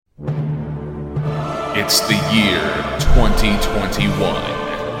It's the year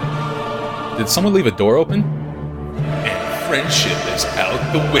 2021. Did someone leave a door open? And friendship is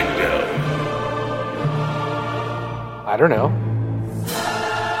out the window. I don't know.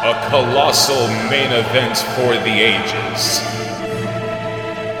 A colossal main event for the ages.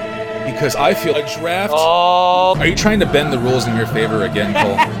 Because I feel a draft... Oh. Are you trying to bend the rules in your favor again,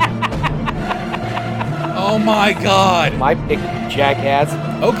 Cole? Oh my god! My pick, jackass.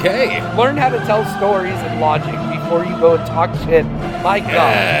 Okay. Learn how to tell stories and logic before you go and talk shit. My god.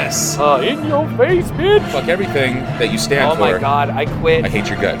 Yes. In your face, bitch. Fuck everything that you stand for. Oh my god, I quit. I hate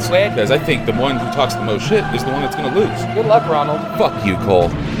your guts. Quit. Because I think the one who talks the most shit is the one that's gonna lose. Good luck, Ronald. Fuck you, Cole.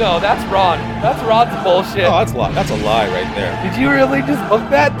 No, that's Ron. That's Ron's bullshit. Oh, that's a lie right there. Did you really just book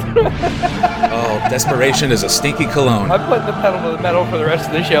that? Oh, desperation is a stinky cologne. I'm putting the pedal to the metal for the rest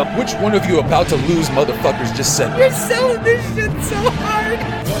of the show. Which one of you about to lose motherfuckers just said You're selling this shit so hard.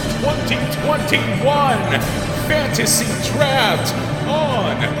 The 2021 Fantasy Draft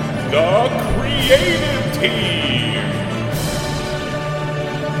on the Creative Team.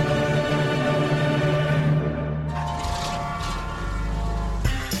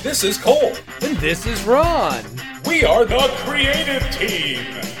 This is Cole. And this is Ron. We are the Creative Team.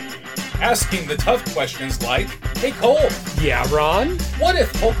 Asking the tough questions like, hey Cole, Yeah, Ron? what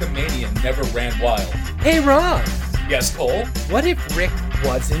if Hulkamania never ran wild? Hey, Ron. Yes, Cole? What if Rick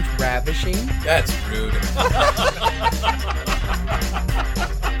wasn't ravishing? That's rude.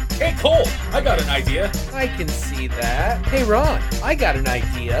 Hey Cole, I got an idea. I can see that. Hey, Ron, I got an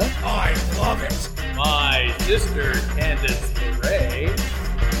idea. I love it. My sister, Candace LeRae.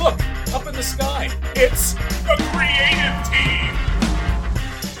 Look, up in the sky. It's the Creative Team.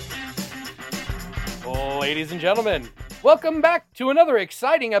 Ladies and gentlemen, welcome back to another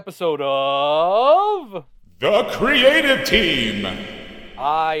exciting episode of... The Creative Team.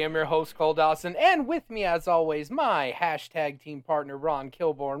 I am your host, Cole Dawson, and with me, as always, my hashtag team partner, Ron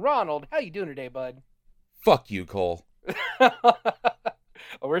Kilborn. Ronald, how you doing today, bud? Fuck you, Cole.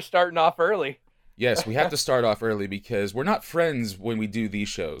 We're starting off early. Yes, we have to start off early because we're not friends when we do these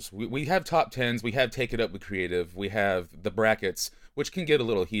shows. We have top tens, we have Take It Up with Creative, we have the brackets, which can get a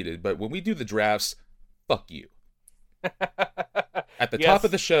little heated, but when we do the drafts, fuck you. At the top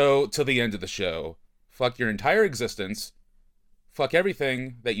of the show till the end of the show, fuck your entire existence, fuck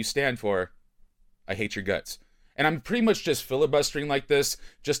everything that you stand for, I hate your guts. And I'm pretty much just filibustering like this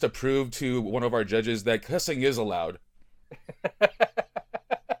just to prove to one of our judges that cussing is allowed.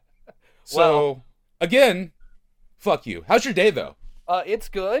 So, again, fuck you. How's your day, though? It's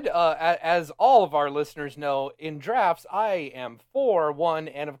good. As all of our listeners know, in drafts, I am 4-1,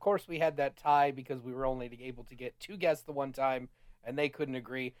 and of course we had that tie because we were only able to get 2 guests the one time, and they couldn't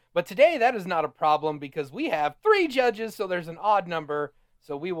agree. But today, that is not a problem because we have 3 judges, so there's an odd number,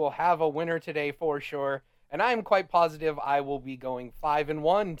 so we will have a winner today for sure. And I'm quite positive I will be going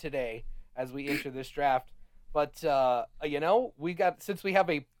 5-1 today as we enter this draft. But, since we have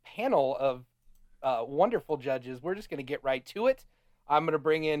a panel of wonderful judges, we're just going to get right to it. I'm going to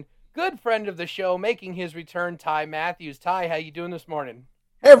bring in good friend of the show, making his return, Ty Mathews. Ty, how you doing this morning?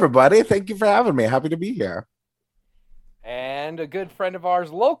 Hey, everybody. Thank you for having me. Happy to be here. And a good friend of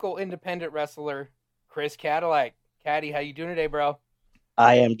ours, local independent wrestler, Chris Kadillak. Caddy, how you doing today, bro?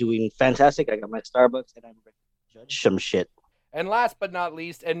 I am doing fantastic. I got my Starbucks, and I'm ready to judge some shit. And last but not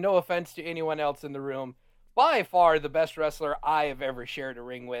least, and no offense to anyone else in the room, by far the best wrestler I have ever shared a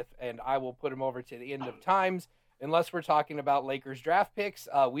ring with, and I will put him over to the end of times. Unless we're talking about Lakers draft picks,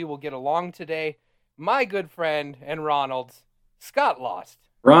 we will get along today. My good friend and Ronald's, Scott Lost.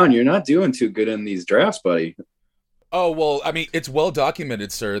 Ron, you're not doing too good in these drafts, buddy. Oh, well, I mean, it's well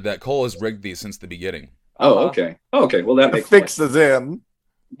documented, sir, that Cole has rigged these since the beginning. Oh, okay. Okay, well, that The makes fix sense. is in.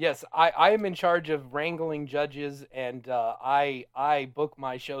 Yes, I am in charge of wrangling judges, and I book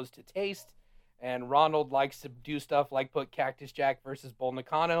my shows to taste, and Ronald likes to do stuff like put Cactus Jack versus Bull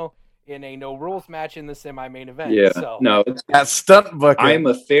Nakano in a no-rules match in the semi-main event. Yeah, So. no, it's, That stunt bucket. I'm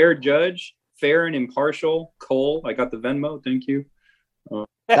a fair judge, fair and impartial. Cole, I got the Venmo, thank you. I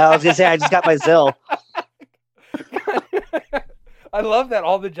was gonna say I just got my Zelle. I love that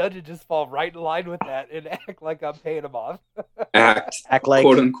all the judges just fall right in line with that and act like I'm paying them off. Act like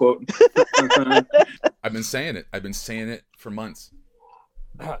quote unquote. I've been saying it. I've been saying it for months.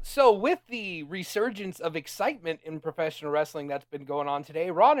 So with the resurgence of excitement in professional wrestling that's been going on today,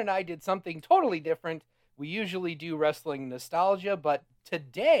 Ron and I did something totally different. We usually do wrestling nostalgia, but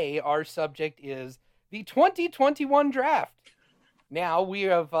today our subject is the 2021 draft. Now we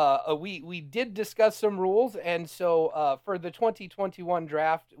have we did discuss some rules, and so for the 2021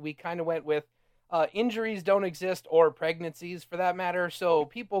 draft, we kind of went with Injuries don't exist, or pregnancies for that matter, so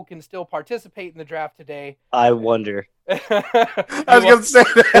people can still participate in the draft today. I wonder. I was going to say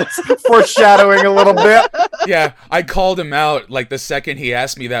that's foreshadowing a little bit. Yeah, I called him out like the second he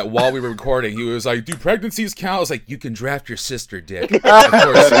asked me that while we were recording. He was like, "Do pregnancies count?" I was like, "You can draft your sister, Dick." Of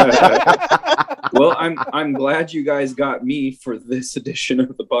course. Well, I'm glad you guys got me for this edition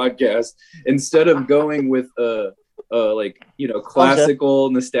of the podcast instead of going with classical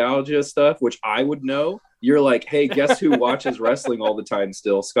nostalgia stuff, which I would know. You're like, hey, guess who watches wrestling all the time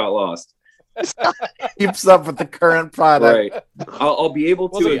still? Scott Lost. Keeps up with the current product. Right. I'll be able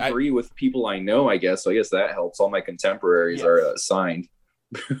to agree with people I know, I guess. So I guess that helps. All my contemporaries are signed.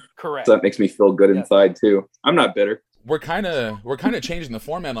 Correct. So that makes me feel good inside too. I'm not bitter. We're kind of changing the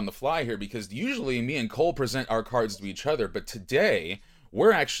format on the fly here because usually me and Cole present our cards to each other, but today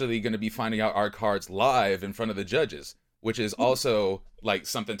we're actually going to be finding out our cards live in front of the judges, which is also like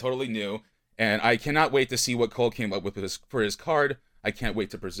something totally new. And I cannot wait to see what Cole came up with for his card. I can't wait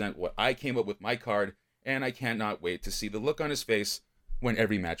to present what I came up with my card, and I cannot wait to see the look on his face when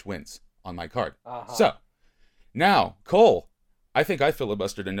every match wins on my card. So, now, Cole, I think I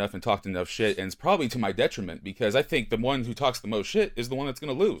filibustered enough and talked enough shit, and it's probably to my detriment, because I think the one who talks the most shit is the one that's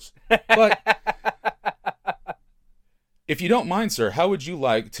going to lose. But, if you don't mind, sir, how would you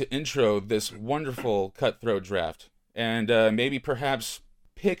like to intro this wonderful cutthroat draft? And maybe perhaps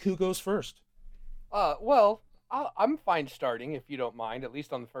pick who goes first? Well, I'm fine starting, if you don't mind, at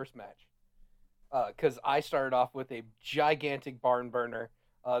least on the first match. Because I started off with a gigantic barn burner.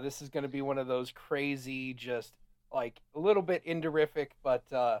 This is going to be one of those crazy, just like a little bit indorific, but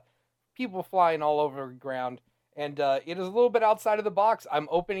people flying all over the ground. And it is a little bit outside of the box. I'm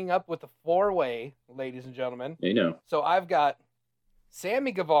opening up with a 4-way, ladies and gentlemen. You know. So I've got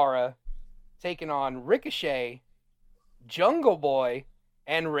Sammy Guevara taking on Ricochet, Jungle Boy,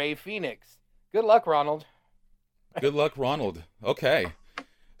 and Rey Fenix. Good luck, Ronald. Good luck, Ronald. Okay.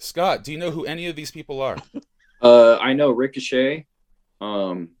 Scott, do you know who any of these people are? I know Ricochet.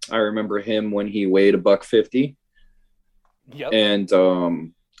 I remember him when he weighed $150. Yep.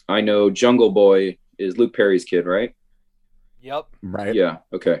 And I know Jungle Boy is Luke Perry's kid, right? Yep. Right. Yeah.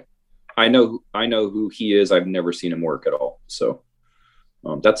 Okay. I know who he is. I've never seen him work at all. So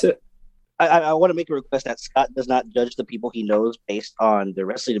that's it. I want to make a request that Scott does not judge the people he knows based on their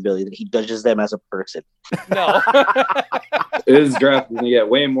wrestling ability, that he judges them as a person. No. His draft is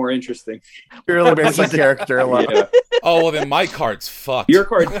way more interesting. Purely based on character alone. Yeah. Oh, well, then my card's fucked. Your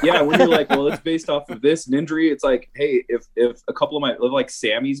card, yeah, when you're like, well, it's based off of this and injury, it's like, hey, if a couple of like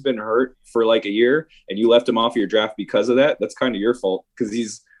Sammy's been hurt for like a year and you left him off your draft because of that, that's kind of your fault because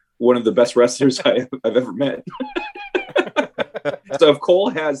he's one of the best wrestlers I've ever met. So if Cole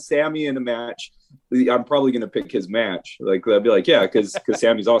has Sammy in a match, I'm probably going to pick his match. Like, I'd be like, yeah, because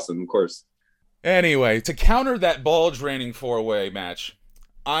Sammy's awesome, of course. Anyway, to counter that ball-draining 4-way match,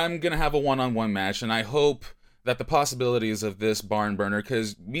 I'm going to have a one-on-one match, and I hope that the possibilities of this barn burner,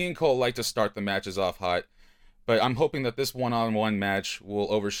 because me and Cole like to start the matches off hot, but I'm hoping that this one-on-one match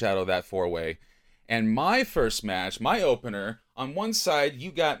will overshadow that 4-way. And my first match, my opener, on one side,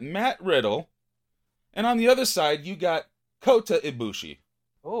 you got Matt Riddle, and on the other side, you got Kota Ibushi.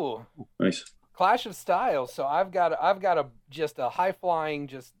 Ooh, Nice. Clash of Styles. So I've got a just a high flying,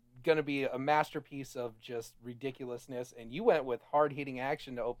 just gonna be a masterpiece of just ridiculousness. And you went with hard hitting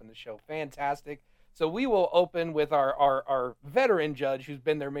action to open the show. Fantastic. So we will open with our veteran judge who's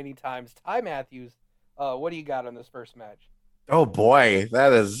been there many times, Ty Mathews. What do you got on this first match? Oh boy,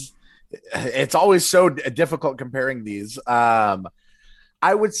 it's always so difficult comparing these.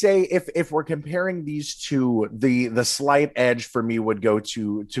 I would say if we're comparing these two, the slight edge for me would go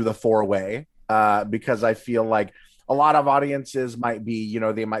to the 4-way, because I feel like a lot of audiences might be,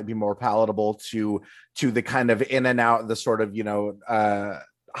 they might be more palatable to the kind of in and out, the sort of,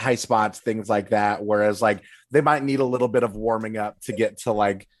 high spots, things like that. Whereas like they might need a little bit of warming up to get to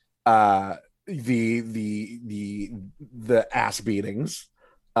like the ass beatings.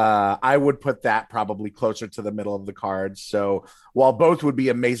 I would put that probably closer to the middle of the card. So while both would be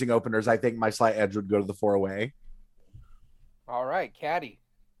amazing openers, I think my slight edge would go to the 4-way. All right, Caddy.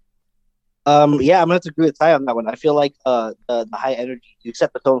 Yeah, I'm gonna have to agree with Ty on that one. I feel like the high energy, you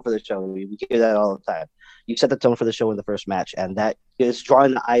set the tone for the show. We hear that all the time. You set the tone for the show in the first match, and that is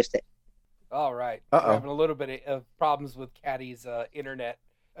drawing the eyes to. All right. Uh-oh. We're having a little bit of problems with Caddy's internet.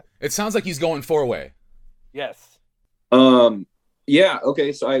 It sounds like he's going 4-way. Yes. Yeah.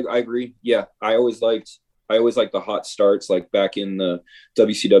 Okay. So I agree. Yeah. I always liked the hot starts, like back in the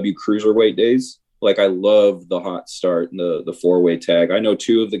WCW cruiserweight days. Like I love the hot start, the 4-way tag. I know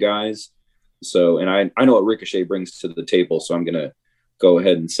two of the guys. So, and I know what Ricochet brings to the table. So I'm going to go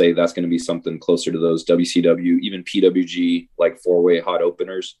ahead and say that's going to be something closer to those WCW, even PWG, like 4-way hot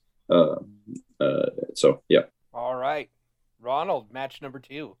openers. So, yeah. All right. Ronald, match number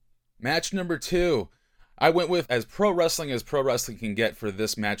 2. Match number 2. I went with as pro wrestling can get for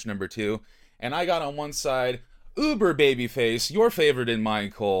this match number 2. And I got on one side, uber babyface, your favorite in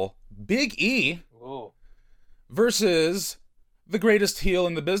mine, Cole, Big E, Ooh. versus the greatest heel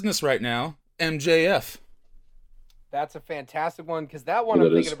in the business right now, MJF. That's a fantastic one, because that one I'm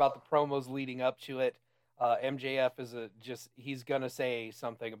thinking about the promos leading up to it. MJF is he's going to say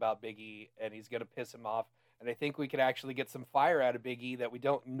something about Big E, and he's going to piss him off. And I think we could actually get some fire out of Big E that we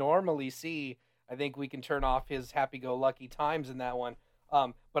don't normally see. I think we can turn off his happy-go-lucky times in that one.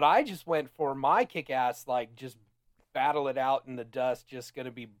 But I just went for my kick-ass, like, just battle it out in the dust, just going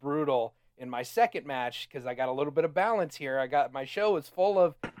to be brutal in my second match, because I got a little bit of balance here. My show is full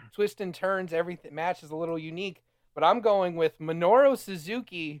of twists and turns. Every match is a little unique. But I'm going with Minoru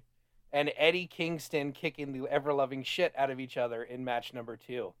Suzuki and Eddie Kingston kicking the ever-loving shit out of each other in match number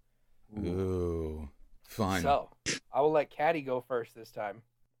 2. Ooh, fun. So, I will let Caddy go first this time.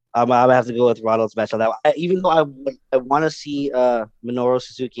 I'm gonna have to go with Ronald's match on that one. Even though I want to see Minoru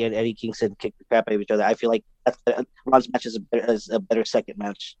Suzuki and Eddie Kingston kick the crap out of each other, I feel like Ronald's match is a better second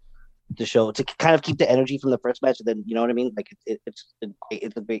match to show, to kind of keep the energy from the first match. And then, you know what I mean? Like it's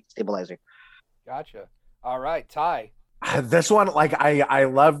a great stabilizer. Gotcha. All right, Ty. This one, like, I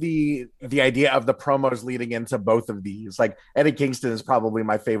love the idea of the promos leading into both of these. Like, Eddie Kingston is probably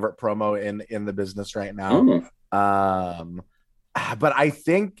my favorite promo in the business right now. But I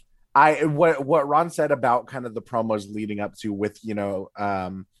think what Ron said about kind of the promos leading up to with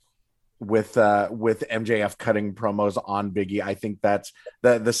MJF cutting promos on Big E, I think that's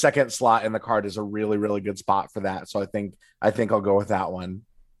the second slot in the card is a really, really good spot for that. So I think I'll go with that one.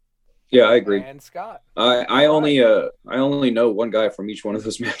 Yeah, I agree. And Scott. I only know one guy from each one of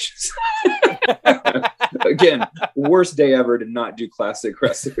those matches. Again, worst day ever to not do classic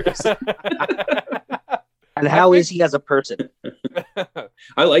wrestlers. And how is he as a person?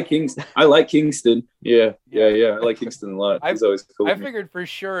 I like Kingston. Yeah. I like Kingston a lot. He's always cool. I figured for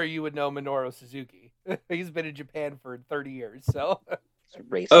sure you would know Minoru Suzuki. He's been in Japan for 30 years, so.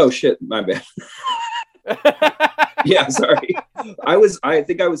 Oh shit, my bad. Yeah, sorry. I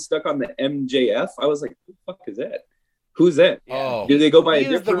think I was stuck on the MJF. I was like, who the fuck is that? Who's that? Yeah. Oh, do they go by he a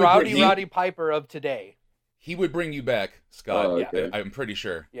is different the Roddy Piper of today. he would bring you back, Scott. Oh, okay. I'm pretty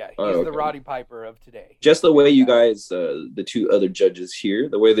sure. Yeah, he's Oh, the okay. Roddy Piper of today. Just the way you guys, the two other judges here,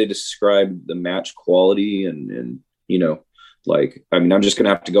 the way they describe the match quality and you know, like, I mean, I'm just gonna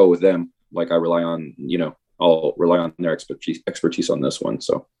have to go with them. Like, I rely on, you know, I'll rely on their expertise on this one.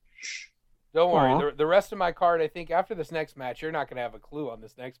 So Don't worry. The rest of my card, I think after this next match, you're not going to have a clue on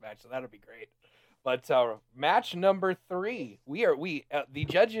this next match, so that'll be great. But match number 3, the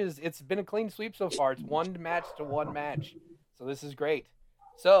judges, it's been a clean sweep so far. It's 1 match to 1 match, so this is great.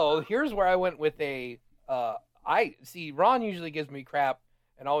 So here's where I went with I see Ron usually gives me crap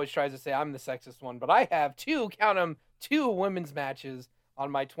and always tries to say I'm the sexist one, but I have 2 women's matches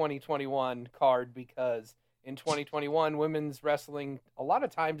on my 2021 card, because in 2021, women's wrestling a lot of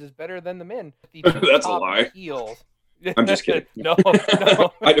times is better than the men. The That's a lie. Heels. I'm just kidding. No.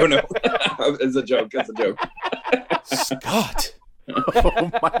 I don't know. It's a joke. Scott.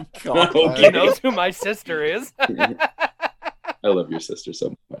 Oh my god! Okay. He knows who my sister is. I love your sister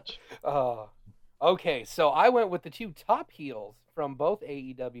so much. Okay, so I went with the 2 top heels from both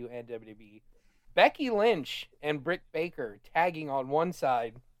AEW and WWE. Becky Lynch and Britt Baker tagging on one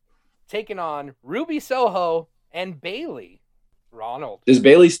side, taking on Ruby Soho and Bayley. Ronald. Does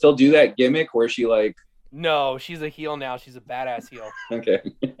Bayley still do that gimmick where she like? No, she's a heel now. She's a badass heel. Okay.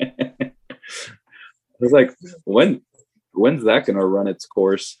 I was like, when's that gonna run its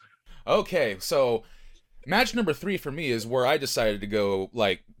course? Okay, so match number 3 for me is where I decided to go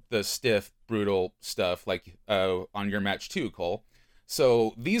like the stiff, brutal stuff, like on your match 2, Cole.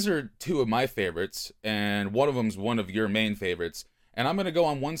 So these are 2 of my favorites, and one of them's one of your main favorites. And I'm going to go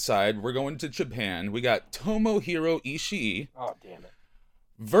on one side. We're going to Japan. We got Tomohiro Ishii. Oh, damn it.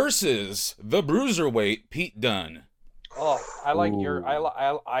 Versus the bruiserweight Pete Dunne. Oh, I like your.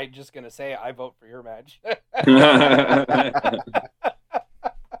 I just gonna say I vote for your match.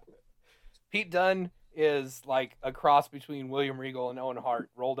 Pete Dunne is like a cross between William Regal and Owen Hart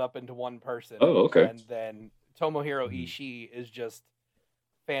rolled up into one person. Oh, okay. And then Tomohiro Ishii is just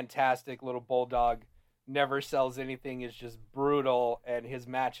fantastic little bulldog. Never sells anything, is just brutal, and his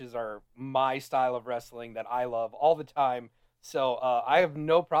matches are my style of wrestling that I love all the time. So I have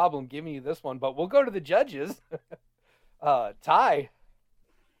no problem giving you this one, but we'll go to the judges. Ty.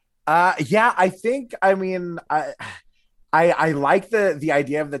 Yeah, I think, I mean, I like the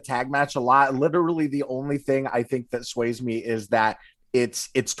idea of the tag match a lot. Literally, the only thing I think that sways me is that it's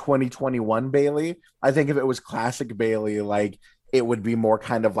 2021 Bailey. I think if it was classic Bailey, like it would be more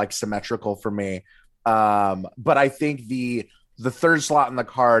kind of like symmetrical for me. But I think the third slot in the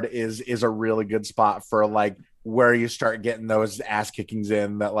card is a really good spot for like where you start getting those ass kickings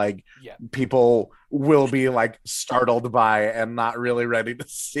in that like people will be like startled by and not really ready to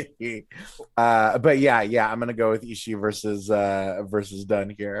see. But I'm gonna go with Ishii versus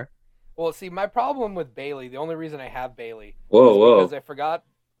Dunn here. Well, see, my problem with Bailey, the only reason I have Bailey is because I forgot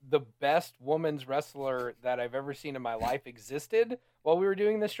the best women's wrestler that I've ever seen in my life existed while we were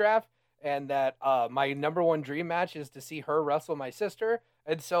doing this draft, and that my number one dream match is to see her wrestle my sister.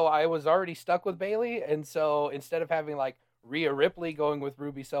 And so I was already stuck with Bailey, and so instead of having like Rhea Ripley going with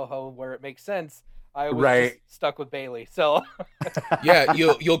Ruby Soho where it makes sense, I was just stuck with Bailey. So yeah,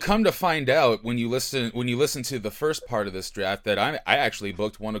 you'll come to find out when you listen to the first part of this draft that I actually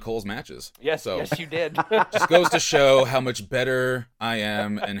booked one of Cole's matches. Yes, so yes, you did. Just goes to show how much better I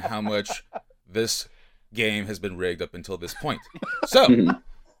am and how much this game has been rigged up until this point. So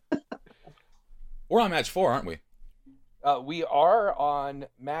we're on match 4, aren't we? We are on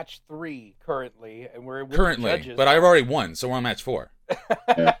match 3 currently, and we're with currently, the judges. But I've already won, so we're on match 4.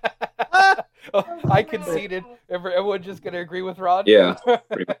 I conceded. Everyone just gonna agree with Rod? Yeah.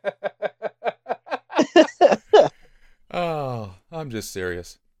 Oh, I'm just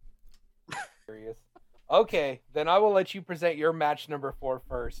serious. Okay, then I will let you present your match number 4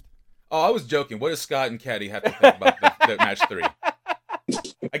 first. Oh, I was joking. What does Scott and Caddy have to think about the match 3?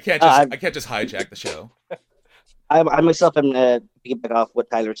 I can't just hijack the show. I myself am piggyback off what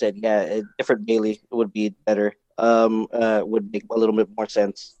Tyler said. Yeah, a different Bailey would be better. Would make a little bit more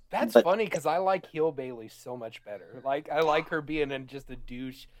sense. That's funny because I like heel Bailey so much better. Like I like her being just a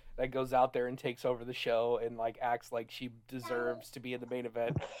douche that goes out there and takes over the show and like acts like she deserves to be in the main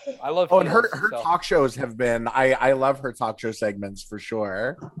event. I love. Oh, and her talk shows have been. I love her talk show segments for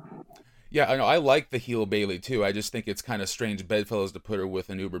sure. Yeah, I know. I like the heel Bailey too. I just think it's kind of strange bedfellows to put her with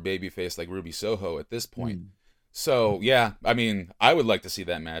an uber babyface like Ruby Soho at this point. So yeah, I mean, I would like to see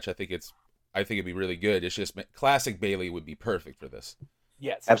that match. I think it'd be really good. It's just classic Bailey would be perfect for this.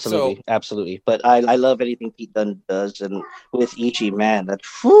 Yes, absolutely, absolutely. But I love anything Pete Dunne does, and with Ichi, man, that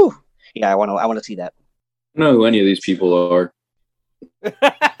whew, yeah, I want to see that. I don't know who any of these people are.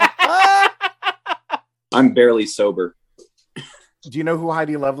 I'm barely sober. Do you know who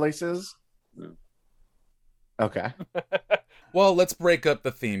Heidi Lovelace is? No. Okay. Well, let's break up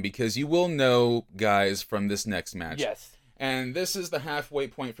the theme because you will know guys from this next match. Yes. And this is the halfway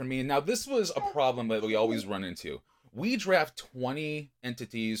point for me. Now, this was a problem that we always run into. We draft 20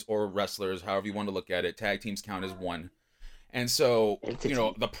 entities or wrestlers, however you want to look at it. Tag teams count as one. And so,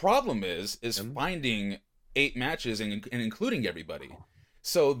 the problem is finding 8 matches and including everybody.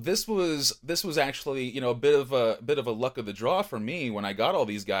 So this was actually, a bit of a luck of the draw for me when I got all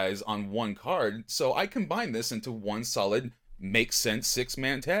these guys on one card. So I combined this into one solid, makes sense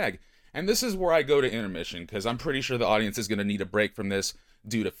 6-man tag. And this is where I go to intermission because I'm pretty sure the audience is going to need a break from this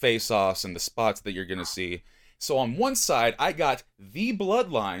due to face-offs and the spots that you're going to see. So on one side, I got the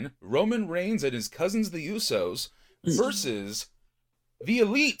Bloodline, Roman Reigns and his cousins, the Usos, versus the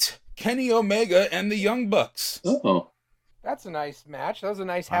Elite, Kenny Omega and the Young Bucks. Oh. That's a nice match. That was a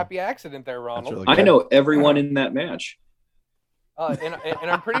nice happy accident there, Ronald. Really I know everyone in that match. And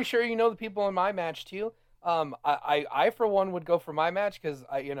I'm pretty sure you know the people in my match too. I for one would go for my match because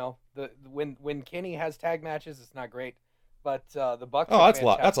when Kenny has tag matches, it's not great. But the Bucks.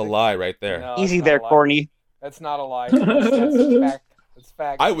 Oh, that's a lie right there. No, easy there, corny. That's not a lie. That's fact. It's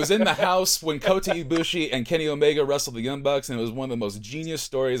fact. I was in the house when Kota Ibushi and Kenny Omega wrestled the Young Bucks, and it was one of the most genius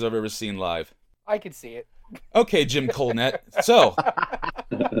stories I've ever seen live. I could see it. Okay, Jim Colnett. So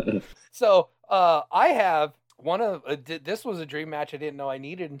I have one of this was a dream match I didn't know I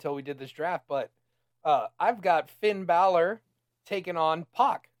needed until we did this draft, but I've got Finn Balor taking on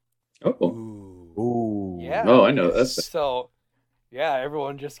Pac. Oh. Ooh. Yeah. Oh, I know. That's So, yeah,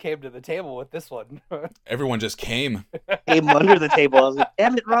 everyone just came to the table with this one. everyone just came. Came under the table. I was like,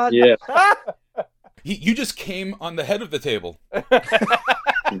 damn it, Rod. yeah. You just came on the head of the table.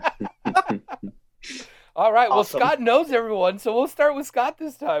 All right. Awesome. Well, Scott knows everyone, so we'll start with Scott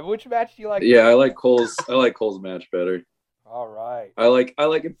this time. Which match do you like? Yeah, I like Cole's match better. All right. I like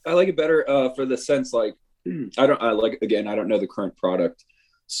it better for the sense like I don't know the current product.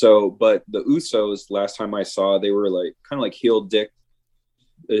 So, but the Usos last time I saw, they were like kind of like heel dick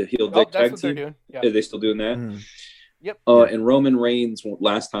That's tag what they're team. doing. Yeah. Are they still doing that? Mm. Yep. And Roman Reigns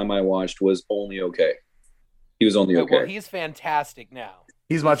last time I watched was only okay. He was only okay. Well, he's fantastic now.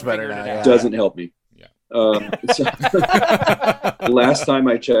 He's much better figured now. it out. Yeah. Doesn't help me. So, last time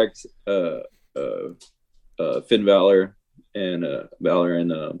I checked, Finn Balor and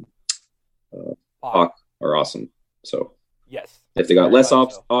Pac are awesome. So yes, if they got very less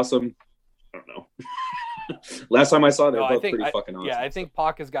much so. awesome, I don't know. Last time I saw, they were No, both pretty fucking awesome. Yeah, I think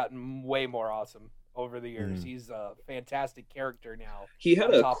Pac has gotten way more awesome over the years. Mm. He's a fantastic character now. He had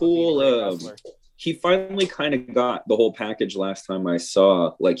on a top of being cool. great wrestler. He finally kind of got the whole package last time I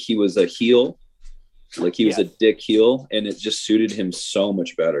saw. Like he was a heel, like he was a dick heel, and it just suited him so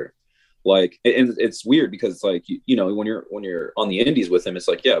much better. Like, and it's weird because like you know when you're on the indies with him, it's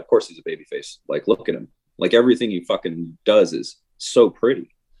like, yeah, of course he's a babyface. Like, look at him. Like everything he fucking does is so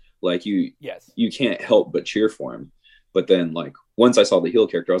pretty. Like you can't help but cheer for him. But then like once I saw the heel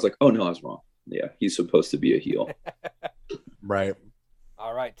character, I was like, oh no, I was wrong. Yeah, he's supposed to be a heel. Right.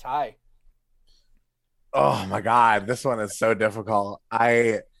 All right, Ty. Oh my God, this one is so difficult.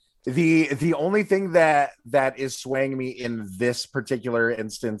 The only thing that is swaying me in this particular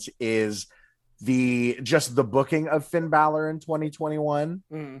instance is the booking of Finn Balor in 2021.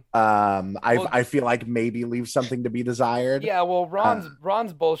 I feel like maybe leaves something to be desired. Yeah, well,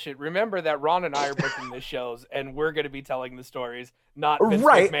 Ron's bullshit. Remember that Ron and I are booking the shows, and we're going to be telling the stories, not Vince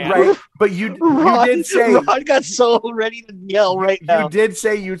McMahon. Right. But you did say Ron got so ready to yell right now. You did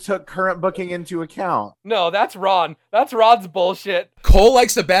say you took current booking into account. No, that's Ron. That's Ron's bullshit. Cole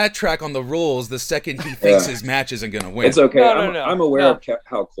likes to backtrack on the rules the second he thinks his match isn't going to win. It's okay. No. I'm aware of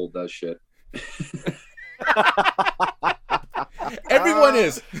how Cole does shit. Everyone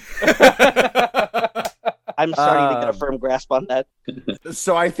is. I'm starting to get a firm grasp on that.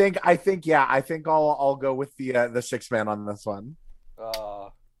 So I think I'll go with the 6-man on this one.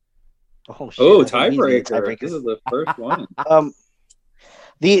 Tiebreaker. This is the first one.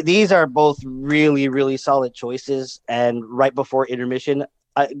 These are both really, really solid choices, and right before intermission,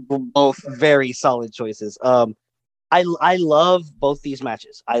 both very solid choices. I love both these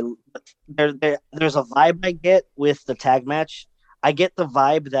matches. There's a vibe I get with the tag match. I get the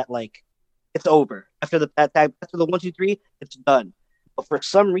vibe that like it's over after the 1, 2, 3, it's done. But for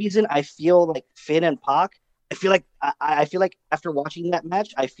some reason, I feel like Finn and Pac. I feel like after watching that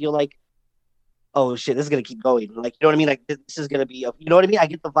match, I feel like, oh shit, this is gonna keep going. Like, you know what I mean? Like this is gonna be, you know what I mean? I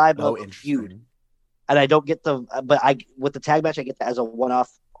get the vibe of a feud, and I don't get with the tag match, I get that as a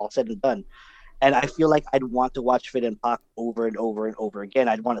one-off, all said and done. And I feel like I'd want to watch Finn and Pac over and over and over again.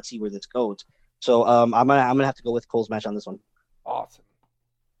 I'd want to see where this goes. So I'm gonna have to go with Cole's match on this one. Awesome.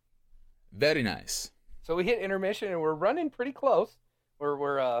 Very nice. So we hit intermission and we're running pretty close.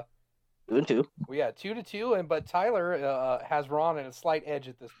 We're 2-2. Yeah, 2-2, but Tyler has Ron at a slight edge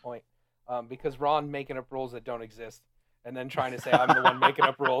at this point, because Ron making up rules that don't exist, and then trying to say I'm the one making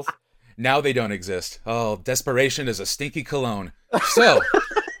up rules. Now they don't exist. Oh, desperation is a stinky cologne. So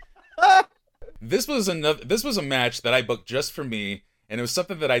this was a match that I booked just for me, and it was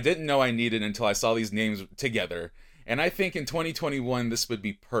something that I didn't know I needed until I saw these names together. And I think in 2021 this would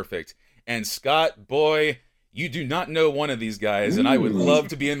be perfect. And Scott, boy, you do not know one of these guys, and I would love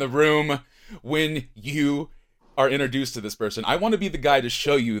to be in the room when you are introduced to this person. I want to be the guy to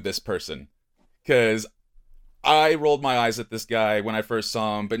show you this person, because I rolled my eyes at this guy when I first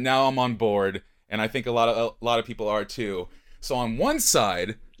saw him, but now I'm on board, and I think a lot of people are too. So on one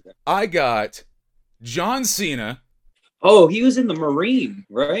side, I got John Cena. Oh, he was in the Marine,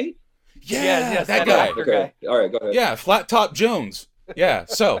 right? Yeah, that guy. Okay. All right, go ahead. Yeah, Flat Top Jones. Yeah,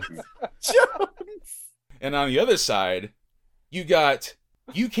 so. And on the other side, you got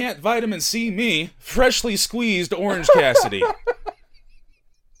You Can't Vitamin C Me, freshly squeezed Orange Cassidy.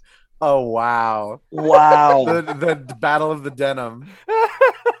 Oh, wow. Wow. The battle of the denim.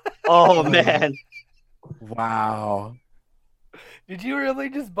 Oh, man. Wow. Did you really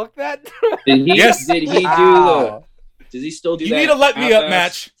just book that? Yes. Did he Wow. Does he still do You that? need a let me up half-ass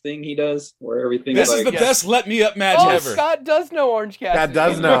match thing he does, where everything. This is is like, the best let me up match Oh, ever. Scott does know Orange Cassidy. That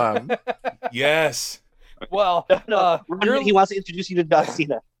does know him. Yes. Well, He wants to introduce you to John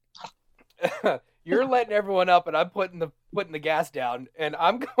Cena. you're letting everyone up, and I'm putting the gas down, and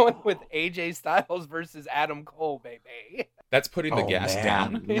I'm going with AJ Styles versus Adam Cole, baby. That's putting the gas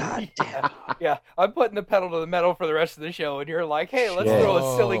down. Yeah, I'm putting the pedal to the metal for the rest of the show, and you're like, hey, let's throw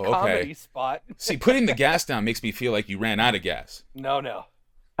a silly comedy spot. See, putting the gas down makes me feel like you ran out of gas. No.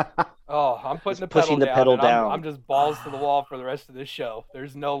 Oh, I'm putting pushing the pedal down. I'm just balls to the wall for the rest of this show.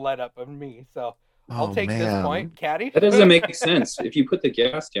 There's no let up on me, so I'll take this point, Caddy. That doesn't make sense. If you put the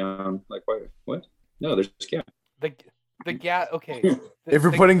gas down, like what? No, there's gas. The gas. Okay. If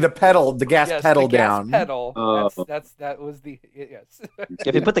you're putting the gas pedal down. Pedal. That was the yes.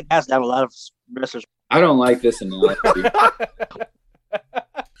 If you put the gas down, a lot of wrestlers. I don't like this analogy.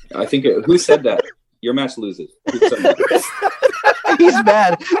 I think who said that? Your match loses. It's He's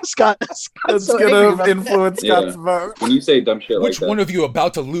mad. Scott's It's so gonna angry about influence Yeah. Scott's vote. when you say dumb shit Which like one that, of you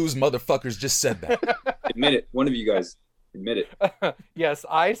about to lose motherfuckers just said that? admit it. One of you guys, admit it. Yes,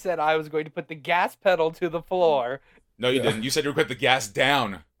 I said I was going to put the gas pedal to the floor. No, you didn't. You said you were put the gas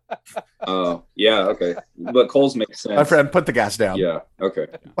down. Oh, yeah, okay. But Cole's makes sense. My friend, put the gas down. Yeah, okay.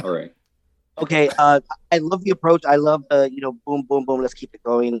 All right. Okay, I love the approach. I love the boom, boom, boom. Let's keep it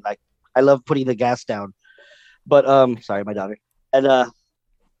going. Like I love putting the gas down. But sorry, my daughter. And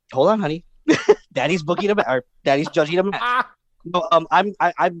hold on, honey. Daddy's booking a match, or Daddy's judging a match. No, I'm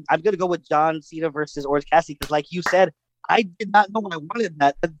gonna go with John Cena versus Orange Cassidy because, like you said, I did not know I wanted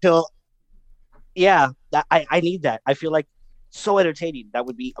that until, I need that. I feel like so entertaining. That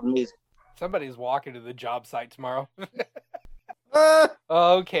would be amazing. Somebody's walking to the job site tomorrow. Uh,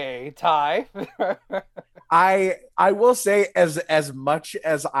 Okay, Ty. I will say as much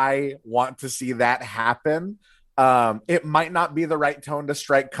as I want to see that happen, it might not be the right tone to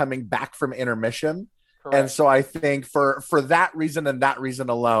strike coming back from intermission. Correct. And so I think for that reason and that reason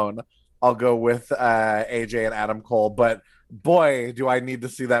alone, I'll go with AJ and Adam Cole. But boy, do I need to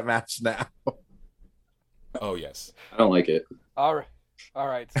see that match now. Oh, yes. I don't like it. All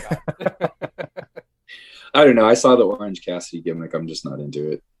right, Scott. I don't know. I saw the Orange Cassidy gimmick. I'm just not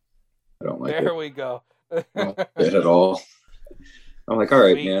into it. I don't like There it. we go. I don't like it at all. I'm like, all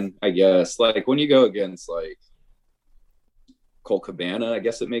right, Sweet. man. I guess like when you go against like Cole Cabana, I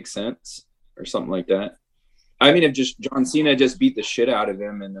guess it makes sense or something like that. I mean, if just John Cena just beat the shit out of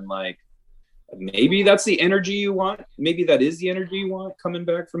him, and then like maybe that's the energy you want. Maybe that is the energy you want coming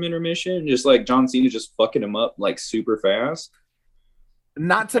back from intermission. Just like John Cena just fucking him up like super fast.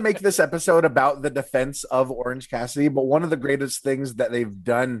 Not to make this episode about the defense of Orange Cassidy, but one of the greatest things that they've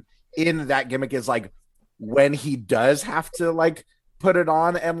done in that gimmick is like when he does have to like put it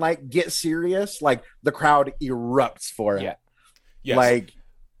on and like get serious, like the crowd erupts for it. Yeah. Yes.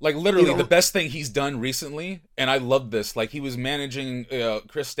 Like literally You know- the best thing he's done recently, and I love this. Like he was managing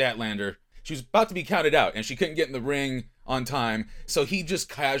Chris Statlander. She was about to be counted out, and she couldn't get in the ring on time, so he just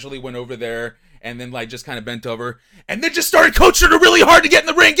casually went over there and then like just kind of bent over, and then just started coaching her really hard to get in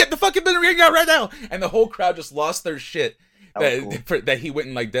the ring. Get the fucking in the ring out right now! And the whole crowd just lost their shit that he went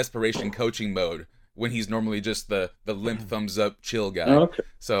in like desperation coaching mode when he's normally just the limp thumbs up chill guy. Oh, okay.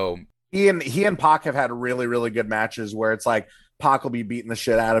 So He and Pac have had really, really good matches where it's like Pac will be beating the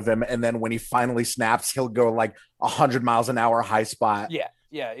shit out of him, and then when he finally snaps, he'll go like 100 miles an hour high spot. Yeah.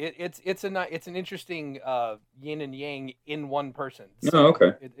 It's an interesting yin and yang in one person. Oh,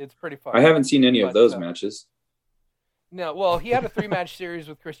 okay. It's pretty fun. I haven't seen any of But, those matches. No, well, he had a 3-match series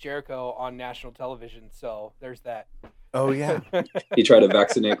with Chris Jericho on national television, so there's that. Oh yeah. He tried to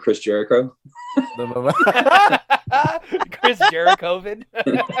vaccinate Chris Jericho. Chris Jerichovid.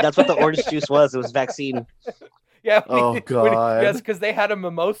 That's what the orange juice was. It was vaccine. Yeah. Oh, God. Yes, because they had a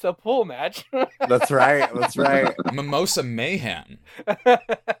mimosa pool match. That's right. That's right. Mimosa Mayhem.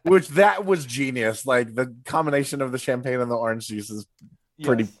 Which that was genius. Like the combination of the champagne and the orange juice is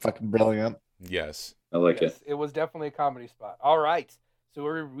pretty Yes. fucking brilliant. Yes. I like Yes, it. it was definitely a comedy spot. All right.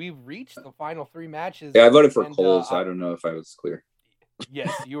 So we've reached the final 3 matches. Yeah, I voted for and, Cole, so I don't know if I was clear.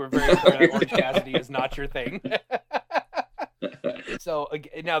 Yes, you were very clear that Orange Cassidy is not your thing. So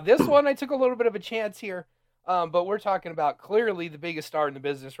now this one, I took a little bit of a chance here, but we're talking about clearly the biggest star in the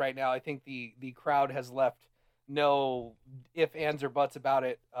business right now. I think the crowd has left no ifs, ands, or buts about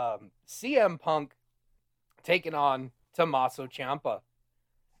it. CM Punk taking on Tommaso Ciampa.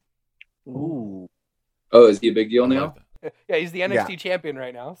 Ooh. Oh, is he a big deal I now? love that. Yeah, he's the NXT champion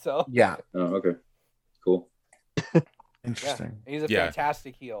right now. So Yeah. Oh, okay. Cool. yeah, Interesting. he's a Yeah.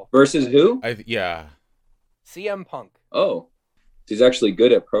 fantastic heel. Versus who? Yeah. CM Punk. Oh, he's actually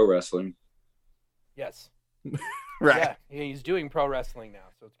good at pro wrestling. Yes. Right. Yeah, he's doing pro wrestling now,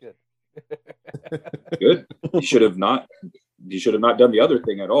 so it's good. Good. He should have not. He should have not done the other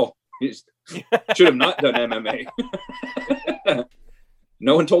thing at all. He should have not done MMA.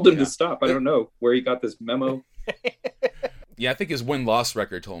 No one told him to stop. I don't know where he got this memo. Yeah, I think his win-loss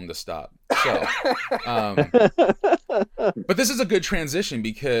record told him to stop. So, but this is a good transition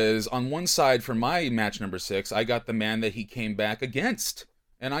because on one side for my match number 6, I got the man that he came back against.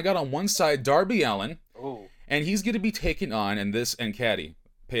 And I got on one side Darby Allin, Ooh. and he's going to be taking on, and Caddy,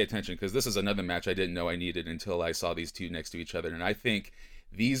 pay attention because this is another match I didn't know I needed until I saw these two next to each other. And I think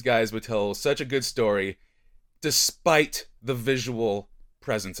these guys would tell such a good story despite the visual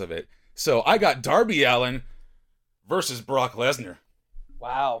presence of it. So I got Darby Allin versus Brock Lesnar.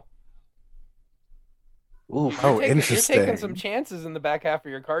 Wow. Ooh. Oh, You're interesting. taking some chances in the back half of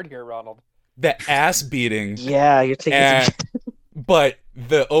your card here, Ronald. The ass beating Yeah, you're taking some. But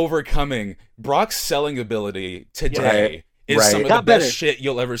the overcoming Brock's selling ability today is some of the Got best better. shit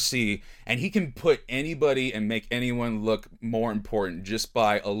you'll ever see, and he can put anybody and make anyone look more important just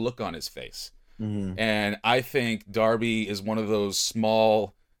by a look on his face. And I think Darby is one of those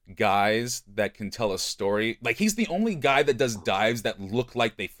small guys that can tell a story. Like, he's the only guy that does dives that look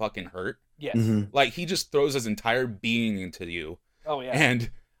like they fucking hurt. Yes. Like, he just throws his entire being into you. Oh yeah.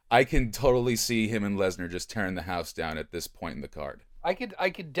 And I can totally see him and Lesnar just tearing the house down at this point in the card. I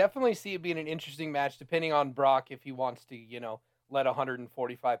could definitely see it being an interesting match, depending on Brock if he wants to, let a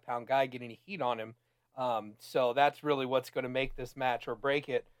 145-pound guy get any heat on him. So that's really what's going to make this match or break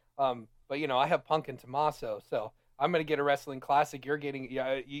it. But I have Punk and Tommaso, so I'm going to get a wrestling classic. You're getting,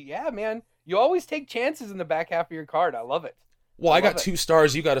 yeah, man. You always take chances in the back half of your card. I love it. Well, I got 2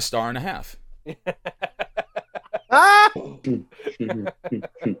 stars. You got 1.5 stars.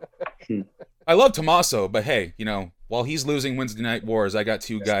 I love Tommaso, but hey, while he's losing Wednesday Night Wars, I got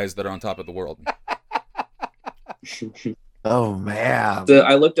 2 guys that are on top of the world. Oh man.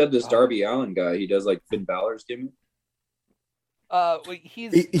 I looked at this Darby Allin guy. He does like Finn Balor's gimmick.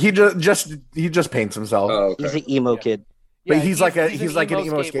 He just paints himself. Oh, okay. He's an emo kid. But Yeah, he's like an emo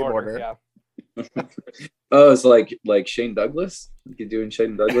skateboarder. skateboarder. Yeah. Oh, it's like Shane Douglas. You're doing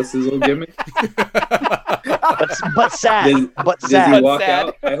Shane Douglas's little gimmick. But sad. Does sad. he walk sad.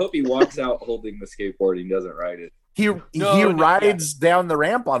 out? I hope he walks out holding the skateboard. He doesn't ride it. He rides down the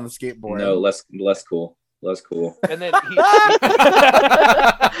ramp on the skateboard. No, less cool. Less cool. And then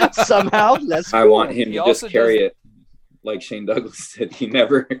Somehow, that's I want him He to also just carry does- it like Shane Douglas did. He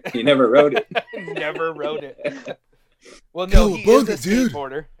never rode it. never rode it. Well, no, he is a dude.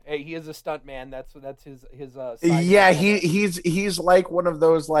 skateboarder. Hey, he is a stunt man. That's his. Side Yeah, hustle. he's like one of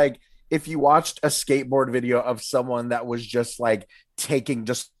those, like, if you watched a skateboard video of someone that was just like taking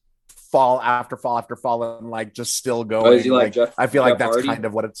just fall after fall after fall and like just still going. Oh, is he like Jeff? I feel like Jeff that's Hardy? kind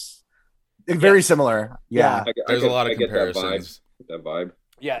of what it's very similar. Yeah. There's a lot of I get comparisons. That vibe.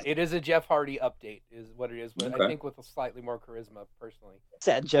 Yeah, it is a Jeff Hardy update, is what it is. But Okay. I think with a slightly more charisma, personally.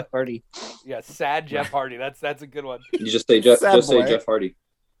 sad. Jeff Hardy. Yeah, sad Jeff Hardy. That's a good one. You just say Jeff. Sad Just say boy. Jeff Hardy.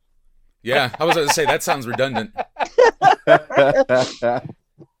 Yeah, I was going to say, that sounds redundant.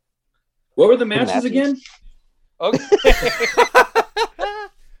 What were the matches Matthews. again? Okay.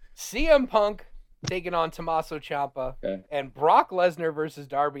 CM Punk taking on Tommaso Ciampa Okay. and Brock Lesnar versus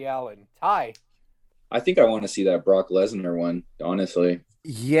Darby Allin. Ty. I think I want to see that Brock Lesnar one. Honestly.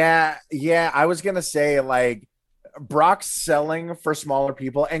 Yeah, I was gonna say, like, Brock's selling for smaller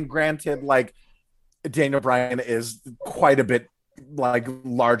people, and granted, like, Daniel Bryan is quite a bit like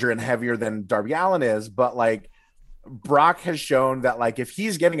larger and heavier than Darby Allin is, but like Brock has shown that, like, if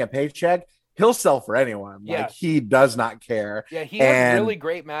he's getting a paycheck, he'll sell for anyone. Yeah. Like, he does not care. Yeah, he had And- really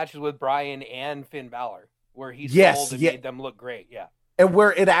great matches with Bryan and Finn Balor, where he Yes, sold and yeah. made them look great. Yeah. And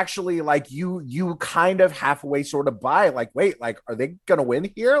where it actually, like, you kind of halfway sort of buy, like, wait, like, are they gonna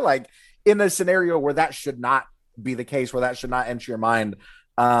win here? Like, in a scenario where that should not be the case, where that should not enter your mind.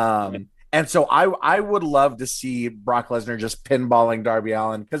 And so I would love to see Brock Lesnar just pinballing Darby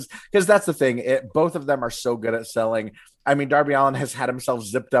Allin, because that's the thing. Both of them are so good at selling. I mean, Darby Allin has had himself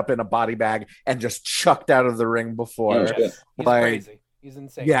zipped up in a body bag and just chucked out of the ring before. Yeah. Yes. He's Like, crazy. He's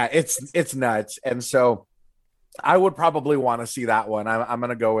insane. Yeah, it's nuts. And so I would probably want to see that one. I'm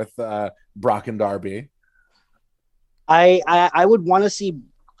going to go with Brock and Darby. I would want to see.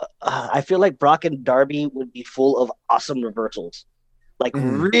 I feel like Brock and Darby would be full of awesome reversals, like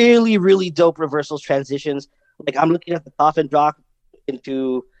really, really dope reversals, transitions. Like, I'm looking at the coffin drop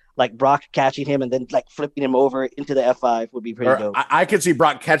into like Brock catching him and then like flipping him over into the F5 would be pretty Or dope. I could see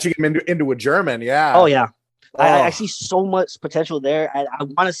Brock catching him into a German. Yeah. Oh yeah, I Oh. see so much potential there. I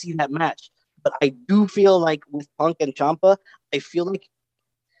want to see that match, but I do feel like with Punk and Ciampa, I feel like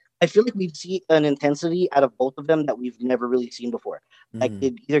we'd see an intensity out of both of them that we've never really seen before. Like,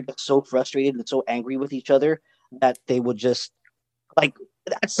 they'd either get so frustrated and so angry with each other that they would just, like,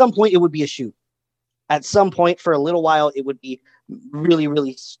 at some point it would be a shoot. At some point, for a little while, it would be really,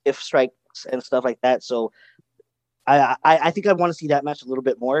 really stiff strikes and stuff like that. So I think I want to see that match a little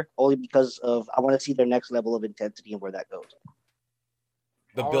bit more, only because of I want to see their next level of intensity and where that goes.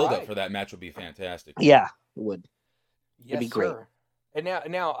 The All build-up right. for that match would be fantastic. Yeah, it would. Yes, be great. sir. And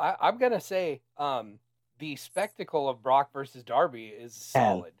now I'm gonna say the spectacle of Brock versus Darby is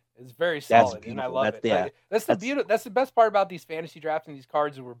solid. It's very solid, and I beautiful. love That's- it. yeah. Like, that's the best part about these fantasy drafts and these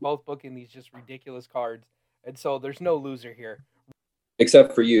cards. Is we're both booking these just ridiculous cards, and so there's no loser here.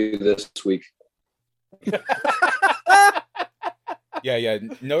 Except for you this week. Yeah.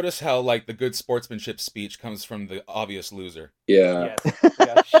 Notice how, like, the good sportsmanship speech comes from the obvious loser. Yeah. Yes,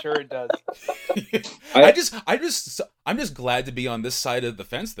 yeah, sure it does. I'm just glad to be on this side of the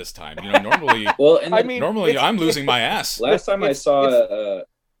fence this time. You know, normally, Well, and I mean, normally it's- I'm losing my ass. last time I it's- saw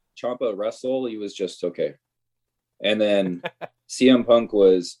Ciampa wrestle, he was just okay. And then CM Punk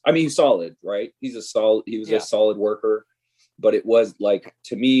was, I mean, he's solid, right? He was Yeah. a solid worker, but it was like,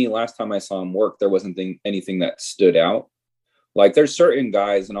 to me, last time I saw him work, there wasn't anything that stood out. Like there's certain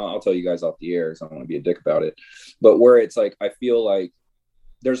guys, and I'll tell you guys off the air, so I don't want to be a dick about it, but where it's like, I feel like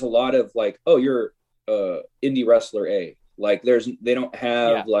there's a lot of like, oh, you're indie wrestler A. Like they don't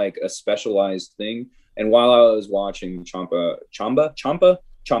have like a specialized thing. And while I was watching Ciampa,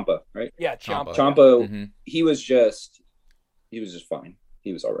 right? Yeah, Ciampa. Ciampa, Mhm. he was just fine.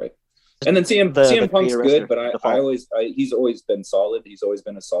 He was all right. And then CM The Punk's creator good, but wrestler, he's always been solid. He's always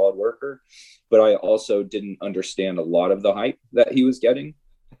been a solid worker. But I also didn't understand a lot of the hype that he was getting.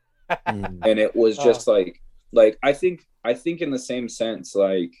 And it was just like I think in the same sense,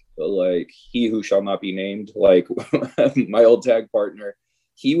 like he who shall not be named, like my old tag partner,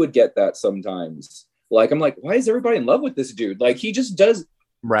 he would get that sometimes. Like I'm like, why is everybody in love with this dude? Like he just does.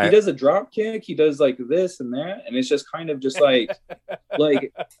 Right. He does a drop kick. He does like this and that, and it's just kind of just like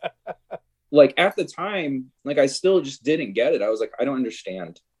like at the time, like I still just didn't get it. I was like, I don't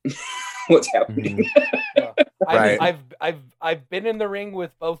understand what's happening. Right. I mean, I've been in the ring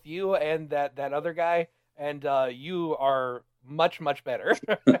with both you and that other guy, and you are much better.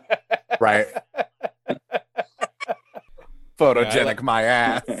 Right. Photogenic, Yeah, my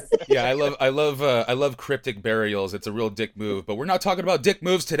ass. Yeah, I love cryptic burials. It's a real dick move, but we're not talking about dick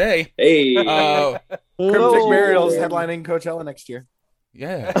moves today. Hey, Cryptic No. Burials headlining Coachella next year.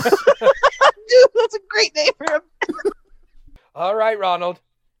 Yeah. Dude, that's a great name for him. All right, Ronald,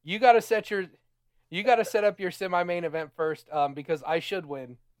 you got to set up your semi-main event first, because I should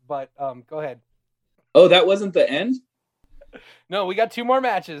win. But go ahead. oh, that wasn't the end. No, we got two more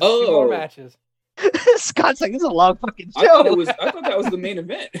matches. Oh. Two more matches. Scott's like, this is a long fucking I thought show. I thought that was the main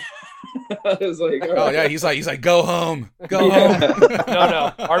event. I was like, Oh yeah, he's like, go home, go home.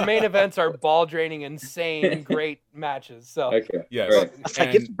 No. Our main events are ball draining, insane, great matches. So okay, Yes. all right. It's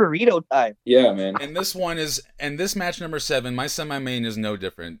like it's burrito time. Yeah, man. And this match number 7, my semi-main is no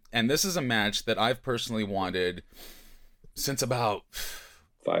different. And this is a match that I've personally wanted since about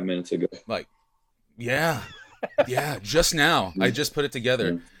 5 minutes ago. like, yeah, just now. I just put it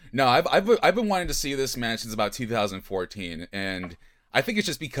together. No, I've been wanting to see this match since about 2014, and I think it's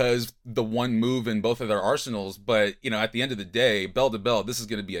just because the one move in both of their arsenals. But you know, at the end of the day, bell to bell, this is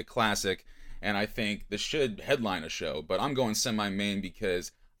going to be a classic, and I think this should headline a show. But I'm going semi-main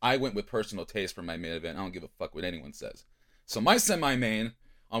because I went with personal taste for my main event. I don't give a fuck what anyone says. So my semi-main,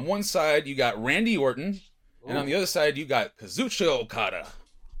 on one side you got Randy Orton, and on the other side you got Kazuchika Okada.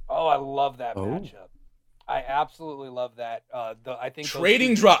 Oh, I love that Oh. matchup. I absolutely love that. I think those Trading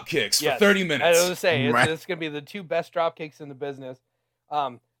two- drop kicks for Yes. 30 I was minutes. going to say, Right. it's going to be the two best drop kicks in the business.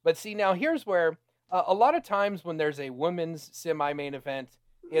 But see, now here's where a lot of times when there's a women's semi-main event,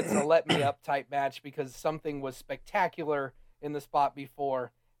 it's a let-me-up type match because something was spectacular in the spot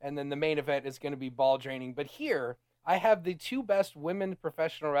before, and then the main event is going to be ball draining. But here, I have the two best women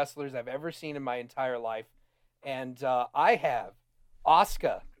professional wrestlers I've ever seen in my entire life, and I have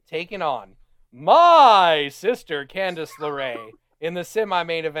Asuka taking on my sister Candice LeRae in the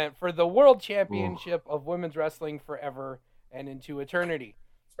semi-main event for the World Championship of Women's Wrestling forever and into eternity.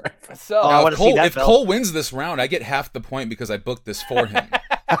 So, I Now, wanna if, see Cole, that if belt. Cole wins this round, I get half the point because I booked this for him.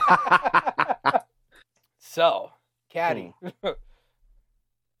 so, Caddy,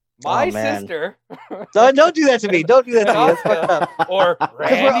 my Oh, man. sister, Don't do that to me. Don't do that to me. That's fucked Asuka, up. or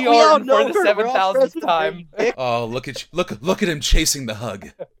Randy We all Orton know for the her. We're all 7,000th friends with her, time, you dick. Oh, look at him chasing the hug.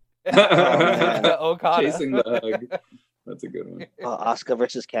 the Okada. Chasing the hug. That's a good one. Asuka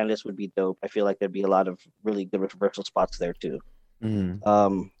versus Candice would be dope. I feel like there'd be a lot of really good reversal spots there too.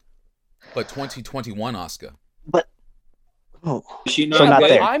 But 2021 Asuka. But oh, Is she So not not good?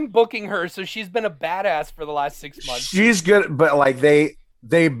 there. I'm booking her, so she's been a badass for the last 6 months. She's good, but like they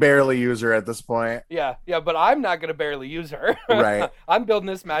barely use her at this point. Yeah, but I'm not gonna barely use her. Right. I'm building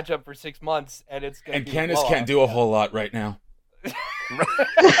this matchup for 6 months, and it's gonna And be Candice can't do a whole lot right now.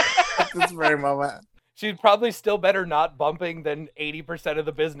 At this very moment. She's probably still better not bumping than 80% of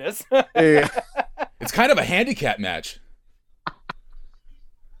the business. Yeah. It's kind of a handicap match.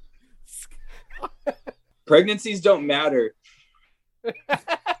 Pregnancies don't matter.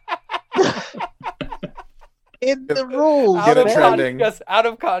 in the rules. Get it of trending. Just out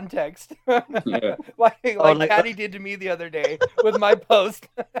of context. Yeah. like Patty did to me the other day with my post.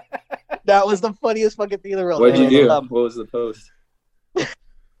 That was the funniest fucking thing in the world. What'd you do? Um, What was the post?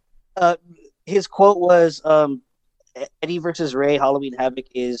 his quote was, Eddie versus Ray Halloween Havoc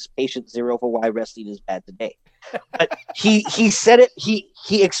is patient zero for why wrestling is bad today. But he said it. He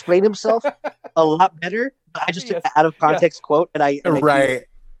explained himself a lot better. But I just took the out of context quote, and I right.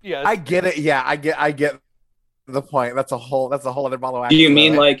 Yes. I get it. Yeah, I get the point. That's a whole other ball of wax. Do you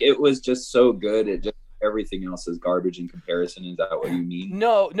mean like it was just so good? It just everything else is garbage in comparison. Is that what you mean?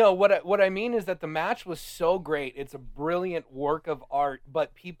 No. What I mean is that the match was so great. It's a brilliant work of art,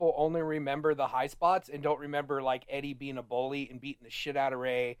 but people only remember the high spots and don't remember like Eddie being a bully and beating the shit out of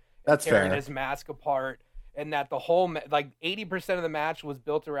Ray. That's tearing fair. his mask apart, and that the whole like 80% of the match was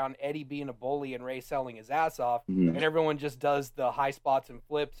built around Eddie being a bully and Ray selling his ass off, and everyone just does the high spots and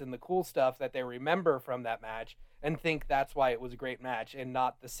flips and the cool stuff that they remember from that match and think that's why it was a great match and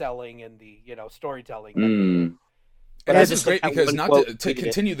not the selling and the storytelling. But it's just great because not to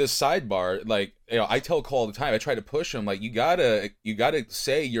continue this sidebar, like I tell Cole all the time, I try to push him like you gotta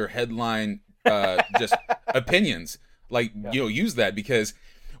say your headline just opinions, like use that, because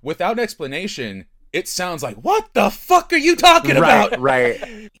without explanation it sounds like, what the fuck are you talking about?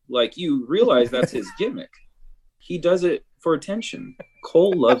 Right. Like, you realize that's his gimmick. He does it for attention.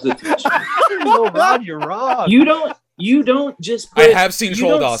 Cole loves attention. No, Ron, you're wrong. You don't just I have seen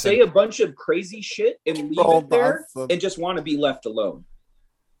Troll Dawson say a bunch of crazy shit and leave it there and just want to be left alone.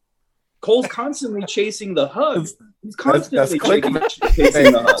 Cole's constantly chasing the hug. He's constantly chasing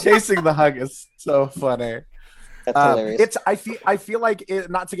the hug. Chasing the hug is so funny. That's hilarious. I feel like it,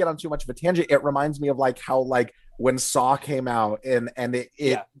 not to get on too much of a tangent, it reminds me of like how like when Saw came out and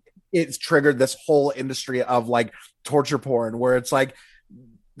it's triggered this whole industry of like torture porn, where it's like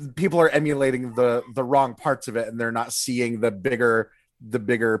people are emulating the wrong parts of it and they're not seeing the bigger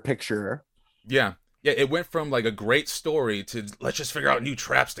picture. Yeah, it went from like a great story to let's just figure out new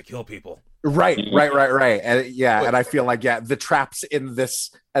traps to kill people. Right. And and I feel like the traps in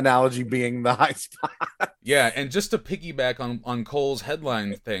this analogy being the high spot. Yeah, and just to piggyback on Cole's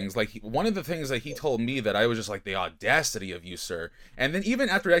headline things, like one of the things that he told me that I was just like, the audacity of you, sir. And then even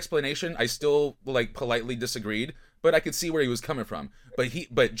after explanation, I still like politely disagreed, but I could see where he was coming from.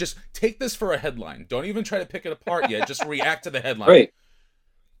 But just take this for a headline. Don't even try to pick it apart yet. Just react to the headline. Right.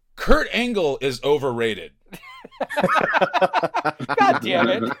 Kurt Angle is overrated. God damn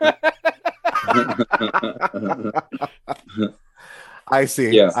it. I see.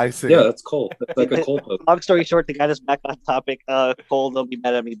 Yeah, that's Cole. That's like a Cole post. Long story short, to get us back on topic, Cole, don't be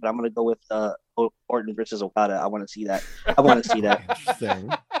mad at me, but I'm gonna go with Orton versus Okada. I want to see that.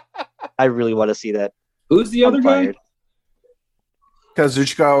 Interesting. I really want to see that. Who's the other guy?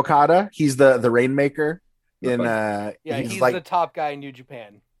 Kazuchika Okada. He's the Rainmaker. He's like the top guy in New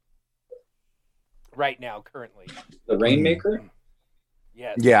Japan right now, currently. The Rainmaker?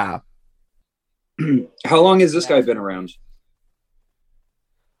 Yes. Yeah. How long has this guy been around?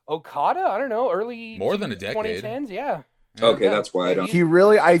 Okada? I don't know. Early more than a decade. 2010s, yeah. Okay, that's why I don't. He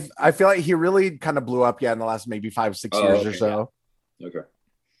really, I feel like he really kind of blew up, in the last maybe 5-6 years or so. Yeah. Okay.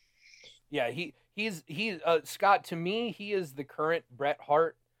 Yeah, he's Scott. To me, he is the current Bret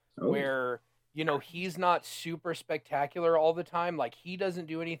Hart, where he's not super spectacular all the time. Like, he doesn't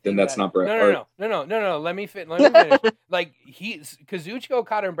do anything. Then that's not Bret Hart. No. Let me finish. Like, Kazuchika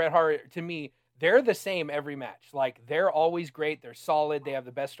Okada and Bret Hart, to me, they're the same every match. Like, they're always great. They're solid. They have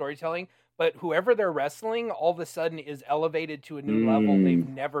the best storytelling. But whoever they're wrestling, all of a sudden is elevated to a new level they've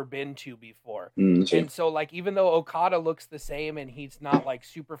never been to before. And so, like, even though Okada looks the same and he's not like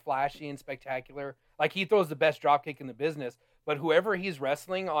super flashy and spectacular, like, he throws the best dropkick in the business, but whoever he's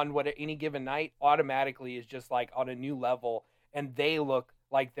wrestling on any given night automatically is just like on a new level, and they look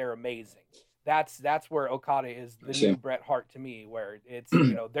like they're amazing. That's where Okada is the new Bret Hart to me, where it's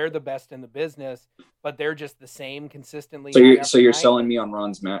they're the best in the business, but they're just the same consistently. So you're selling me on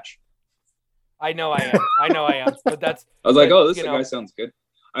Ron's match. I know I am. But that's. I was like, oh, this guy sounds good.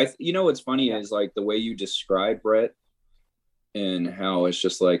 What's funny is like the way you describe Bret and how it's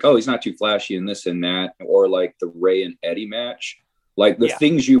just like, oh, he's not too flashy in this and that, or like the Ray and Eddie match. Like the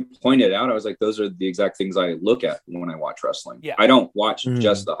things you pointed out, I was like, those are the exact things I look at when I watch wrestling. Yeah. I don't watch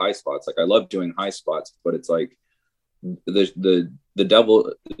just the high spots. Like, I love doing high spots, but it's like the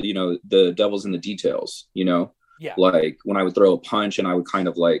devil, the devil's in the details, Yeah. Like when I would throw a punch and I would kind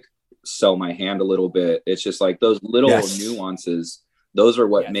of like sell my hand a little bit. It's just like those little nuances. Those are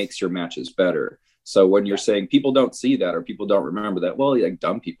what makes your matches better. So when you're saying people don't see that or people don't remember that, well, like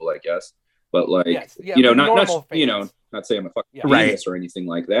dumb people, I guess. But like, not saying I'm a fucking genius or anything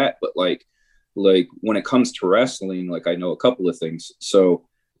like that, but like when it comes to wrestling, like I know a couple of things. So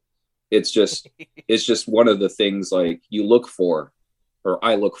it's just one of the things like you look for, or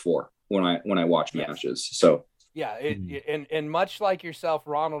I look for when I watch matches. So and much like yourself,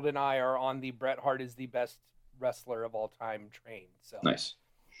 Ronald and I are on the Bret Hart is the best wrestler of all time trained. So Nice.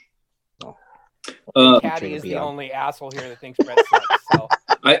 Caddy is the only asshole here that thinks Brett sucks. So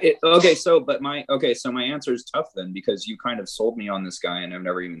so my answer is tough then, because you kind of sold me on this guy and I've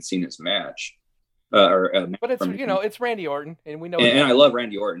never even seen his match. But it's it's Randy Orton, and we know. And I love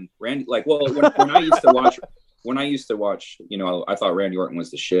Randy Orton. When I used to watch, I thought Randy Orton was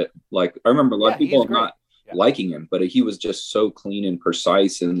the shit. Like, I remember a lot of people not liking him, but he was just so clean and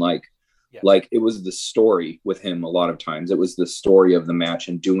precise, and like it was the story with him. A lot of times, it was the story of the match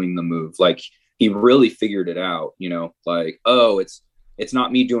and doing the move. Like, he really figured it out. Like, oh, it's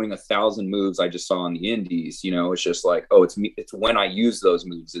not me doing 1,000 moves I just saw on the indies. It's just like, oh, it's me. It's when I use those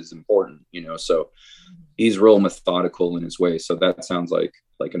moves is important. So he's real methodical in his way. So that sounds like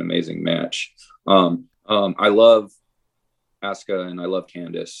an amazing match. I love Asuka and I love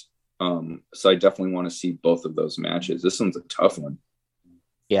Candice. So I definitely want to see both of those matches. This one's a tough one.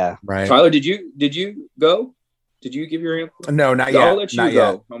 Yeah. Right. Tyler, did you go? Did you give your answer? No, not yet. I'll let you not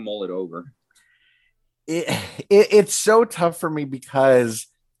go. Yet. I'll mull it over. It's so tough for me because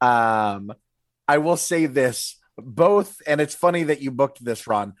I will say this, both, and it's funny that you booked this,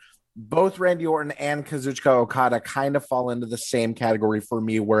 Ron. Both Randy Orton and Kazuchika Okada kind of fall into the same category for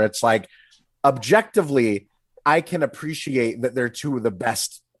me, where it's like, objectively, I can appreciate that they're two of the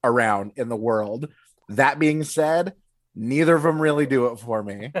best around in the world. That being said, neither of them really do it for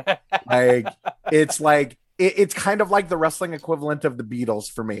me. It's kind of like the wrestling equivalent of the Beatles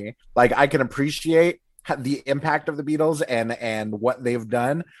for me. Like, I can appreciate the impact of the Beatles and what they've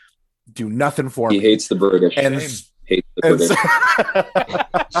done. Do nothing for me. He hates the British.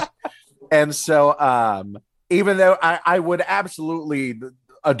 And so even though I would absolutely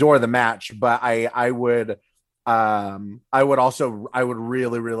adore the match, but I would really,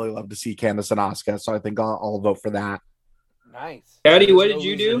 really love to see Candice and Asuka. So I think I'll vote for that. Nice. Daddy, what did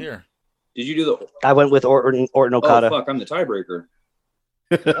you do? Did you do the? I went with Orton Okada. Oh fuck! I'm the tiebreaker.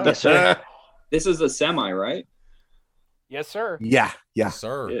 Yes, sir. This is a semi, right? Yes, sir. Yeah. Yes,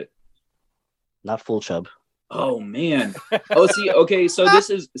 sir. Shit. Not full chub. Oh man. Oh, see. Okay, so this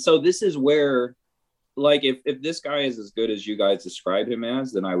is where, like, if this guy is as good as you guys describe him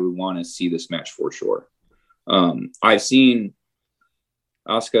as, then I would want to see this match for sure. I've seen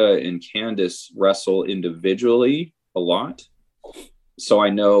Asuka and Candice wrestle individually a lot, so I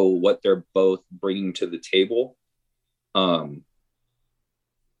know what they're both bringing to the table.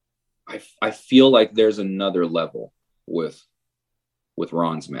 I feel like there's another level with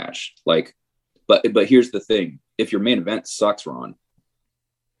Ron's match. Like, but here's the thing: if your main event sucks, Ron,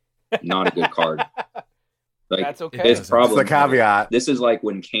 not a good card. Like, that's okay. It's probably the caveat. This is like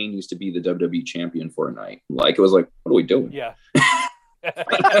when Kane used to be the WWE champion for a night. Like, it was like, what are we doing? Yeah.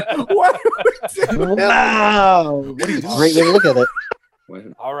 What? Wow. Great way to look at it.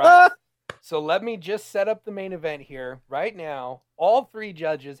 All right. So let me just set up the main event here. Right now, all three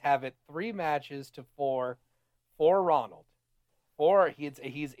judges have it 3 matches to 4 for Ronald.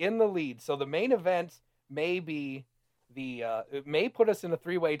 He's in the lead. So the main event may be it may put us in a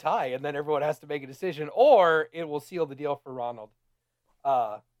 3-way tie, and then everyone has to make a decision, or it will seal the deal for Ronald.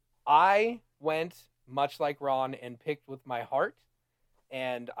 I went much like Ron and picked with my heart,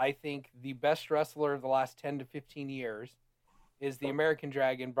 and I think the best wrestler of the last 10 to 15 years is the American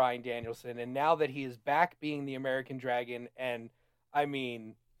Dragon, Bryan Danielson. And now that he is back being the American Dragon, and I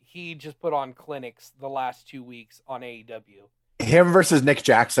mean, he just put on clinics the last 2 weeks on AEW. Him versus Nick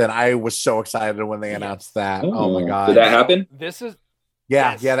Jackson. I was so excited when they announced that. Oh my god! Did that happen? This is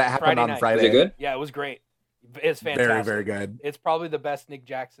yeah, that happened on Friday. Was it good? Yeah, it was great. It's fantastic. Very, very good. It's probably the best Nick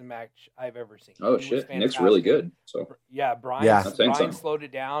Jackson match I've ever seen. Oh shit, Nick's really good. So yeah, Brian so. slowed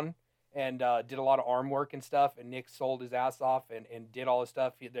it down and did a lot of arm work and stuff, and Nick sold his ass off and did all his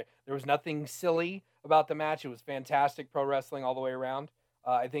stuff. There was nothing silly about the match. It was fantastic pro wrestling all the way around.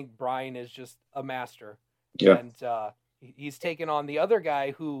 I think Brian is just a master. Yeah. And he's taken on the other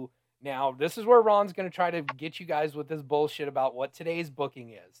guy who, now this is where Ron's going to try to get you guys with this bullshit about what today's booking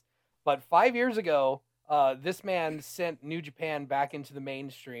is. But 5 years ago, this man sent New Japan back into the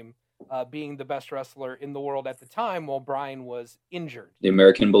mainstream, being the best wrestler in the world at the time while Brian was injured. The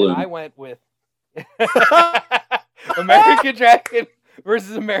American Balloon. And I went with American Dragon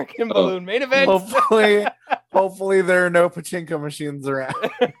versus American Balloon main event. Hopefully there are no pachinko machines around.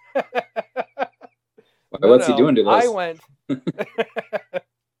 What's he doing to this?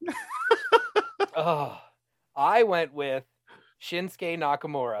 I went with Shinsuke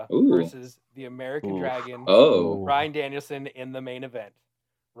Nakamura versus the American Dragon, Bryan Danielson in the main event.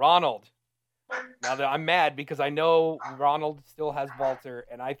 Ronald. Now that I'm mad because I know Ronald still has Walter,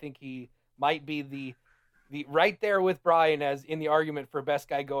 and I think he might be the right there with Bryan as in the argument for best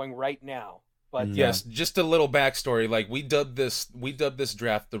guy going right now. But yes, just a little backstory. Like we dubbed this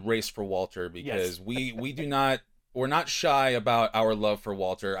draft the race for Walter because we're not shy about our love for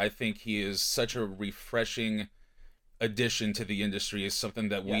Walter. I think he is such a refreshing addition to the industry. Is something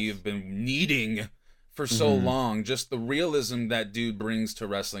that we have been needing for so long. Just the realism that dude brings to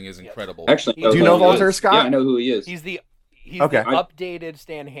wrestling is incredible. Actually, do you know Walter, Scott? Yeah, I know who he is. He's the updated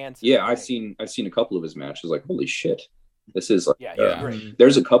Stan Hansen. Yeah, I've seen a couple of his matches. Like, holy shit, this is like great.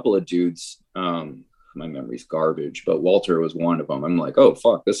 There's a couple of dudes. My memory's garbage, but Walter was one of them. I'm like, oh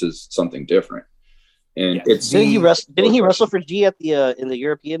fuck, this is something different. And didn't he wrestle for G at the in the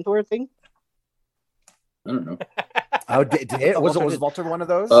European tour thing? I don't know. Oh, was Walter one of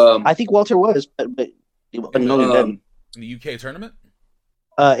those? I think Walter was, but no, in the UK tournament.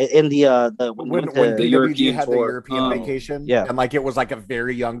 In the when the European had tour. the European vacation, and like it was like a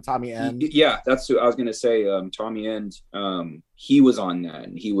very young Tommy End. Yeah, that's who I was gonna say. Tommy End. He was on that,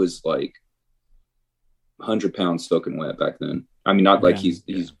 and he was like 100 pounds soaking wet back then. I mean, not like he's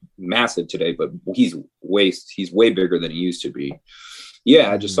massive today, but he's way bigger than he used to be.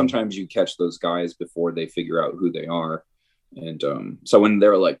 Yeah, just sometimes you catch those guys before they figure out who they are. And so when they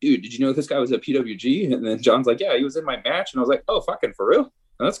were like, dude, did you know this guy was at PWG? And then John's like, yeah, he was in my match. And I was like, oh, fucking for real?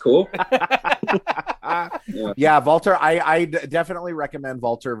 That's cool. Yeah, Walter. I definitely recommend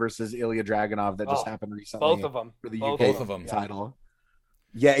Walter versus Ilya Dragunov that just happened recently. Both of them for the both UK title.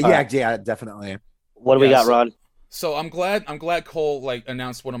 Yeah, definitely. What do we got, Ron? So I'm glad Cole like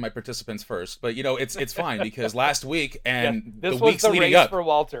announced one of my participants first, but you know it's fine because last week and this the weeks was the leading race up for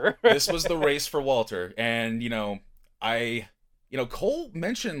Walter. This was the race for Walter, and Cole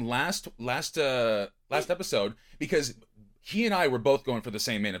mentioned last episode because he and I were both going for the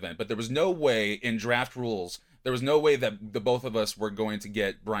same main event, but there was no way in draft rules. There was no way that the both of us were going to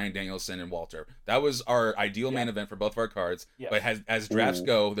get Bryan Danielson and Walter. That was our ideal main event for both of our cards. Yes. But as drafts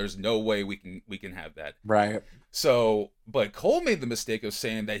go, there's no way we can have that. Right. So, but Cole made the mistake of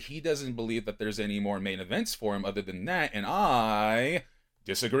saying that he doesn't believe that there's any more main events for him other than that, and I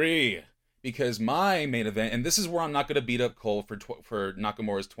disagree. Because my main event, and this is where I'm not going to beat up Cole for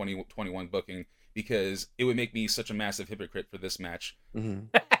Nakamura's 2021 booking, because it would make me such a massive hypocrite for this match.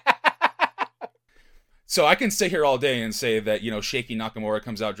 So I can sit here all day and say that, Shaky Nakamura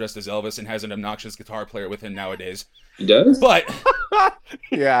comes out dressed as Elvis and has an obnoxious guitar player with him nowadays. He does? But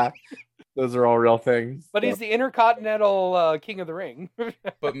yeah, those are all real things. But he's the Intercontinental King of the Ring.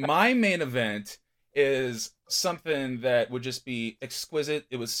 But my main event is something that would just be exquisite.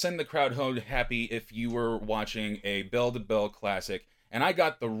 It would send the crowd home happy if you were watching a bell-to-bell classic. And I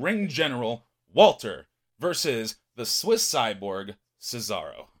got the Ring General, Walter, versus the Swiss Cyborg,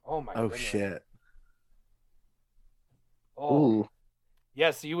 Cesaro. Oh, my goodness. Shit. Oh.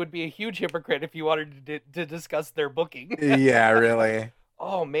 Yes, you would be a huge hypocrite if you wanted to discuss their booking. Yeah, really.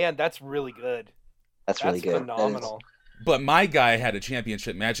 Oh, man, that's really good. That's really good. Phenomenal. But my guy had a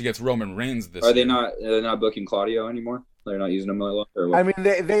championship match against Roman Reigns this year. They're not booking Claudio anymore? They're not using him a lot? Or what? I mean,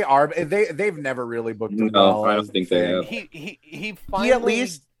 they are. They've never really booked him. No, I don't think they have. He finally...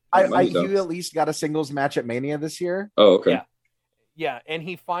 You at least got a singles match at Mania this year. Oh, okay. Yeah, and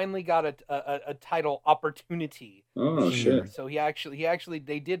he finally got a title opportunity. Oh shit! So he actually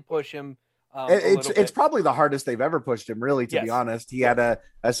they did push him. It's probably the hardest they've ever pushed him, really. To be honest, he had a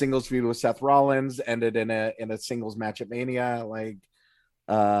singles feud with Seth Rollins, ended in a singles match at Mania.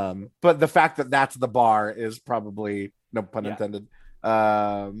 But the fact that that's the bar is probably, no pun intended.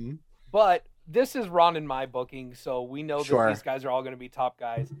 But this is Ron in my booking, so we know that these guys are all going to be top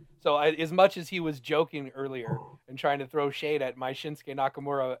guys. So as much as he was joking earlier and trying to throw shade at my Shinsuke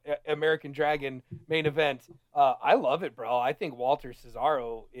Nakamura American Dragon main event, I love it, bro. I think Walter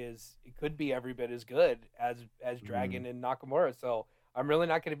Cesaro could be every bit as good as Dragon and Nakamura. So I'm really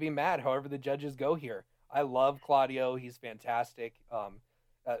not going to be mad however the judges go here. I love Claudio. He's fantastic.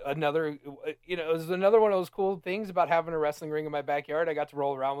 It was another one of those cool things about having a wrestling ring in my backyard. I got to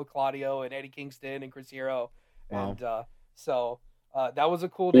roll around with Claudio and Eddie Kingston and Chris Hero. Wow. And so that was a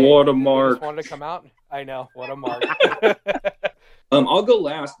cool day. What a mark. I just wanted to come out. I know. What a mark. I'll go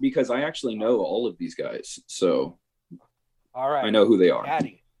last because I actually know all of these guys. So all right. I know who they are.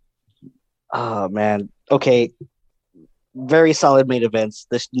 Daddy. Oh, man. Okay. Very solid main events.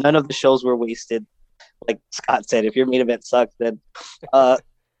 None of the shows were wasted. Like Scott said, if your main event sucks, then I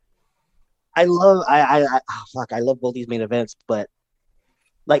love both these main events, but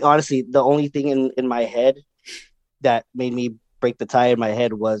like honestly, the only thing in my head that made me break the tie in my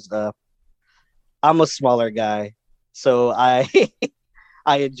head was I'm a smaller guy, so I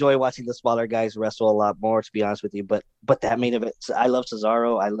enjoy watching the smaller guys wrestle a lot more, to be honest with you. But that main event, I love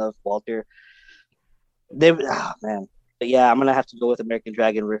Cesaro, I love Walter. Man, But yeah, I'm gonna have to go with American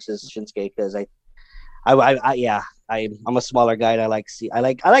Dragon versus Shinsuke because yeah, I'm a smaller guy and I like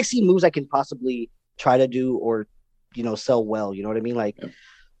seeing moves I can possibly try to do or sell well. You know what I mean? Like, Yeah.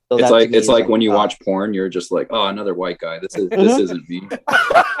 so It's like when you watch porn, you're just like, oh, another white guy. This isn't me.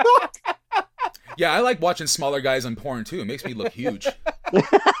 Yeah, I like watching smaller guys on porn too. It makes me look huge.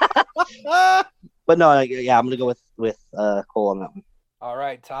 But no, yeah, I'm gonna go with Cole on that one. All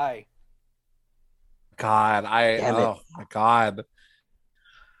right, Ty. God, Damn it. oh my God.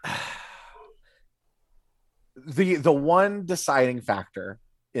 The one deciding factor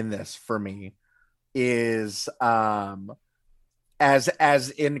in this for me is as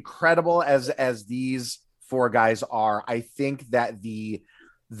incredible as these four guys are, I think that the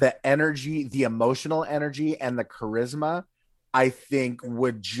energy, the emotional energy and the charisma, I think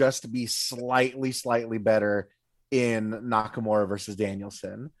would just be slightly better in Nakamura versus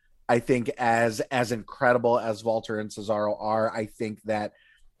Danielson. I think as incredible as Walter and Cesaro are, I think that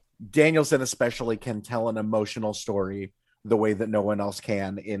Danielson especially can tell an emotional story the way that no one else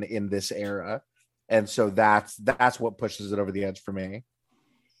can in this era. And so that's what pushes it over the edge for me.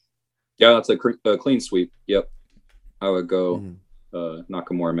 Yeah, it's a clean sweep. Yep. I would go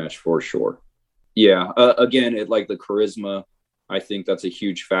Nakamura match for sure. Yeah. Again, it like the charisma. I think that's a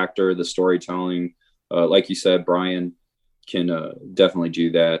huge factor. The storytelling, like you said, Brian can definitely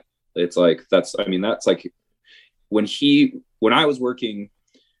do that. It's like that's like when I was working,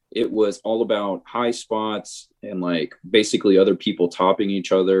 it was all about high spots and like basically other people topping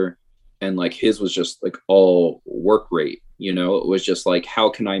each other. And like his was just like all work rate, it was just like, how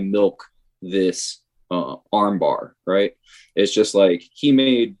can I milk this arm bar? Right. It's just like he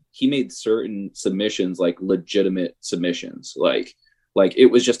made certain submissions like legitimate submissions. Like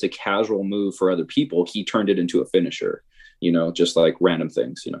it was just a casual move for other people. He turned it into a finisher, just like random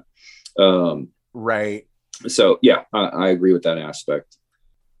things, Right. So yeah, I agree with that aspect.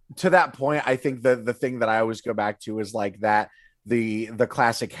 To that point, I think the thing that I always go back to is like that the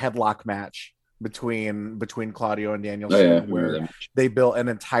classic headlock match between Claudio and Danielson, where they built an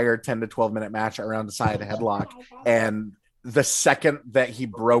entire 10 to 12 minute match around the side headlock, and the second that he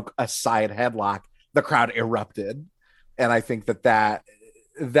broke a side headlock, the crowd erupted. And I think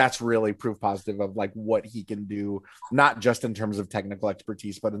that's really proof positive of like what he can do, not just in terms of technical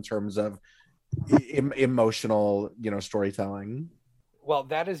expertise, but in terms of emotional, storytelling. Well,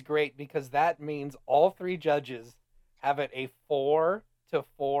 that is great because that means all three judges have it a 4-4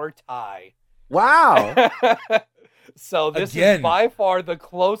 tie. Wow. So this is by far the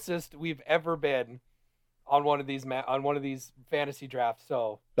closest we've ever been on one of these fantasy drafts.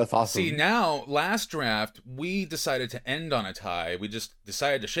 So that's awesome. See, now last draft we decided to end on a tie. We just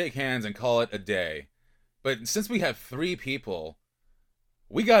decided to shake hands and call it a day. But since we have three people,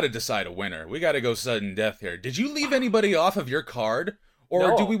 we got to decide a winner. We got to go sudden death here. Did you leave anybody off of your card?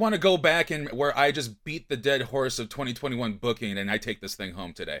 Or do we want to go back and where I just beat the dead horse of 2021 booking and I take this thing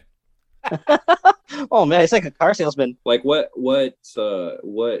home today? Oh man, it's like a car salesman. Like what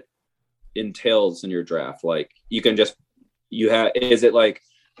entails in your draft? Like is it like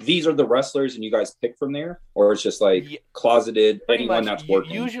these are the wrestlers and you guys pick from there, or it's just like closeted anyone that's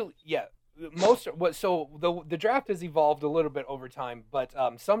working? Usually, yeah. The draft has evolved a little bit over time, but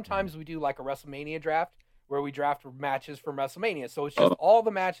sometimes we do like a WrestleMania draft where we draft matches from WrestleMania. So it's just all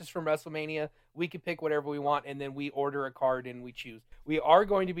the matches from WrestleMania. We can pick whatever we want, and then we order a card and we choose. We are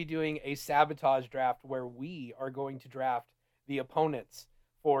going to be doing a sabotage draft where we are going to draft the opponents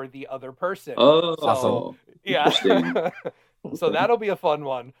for the other person. Oh, so, yeah. So that'll be a fun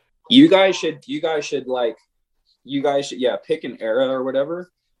one. You guys should pick an era or whatever,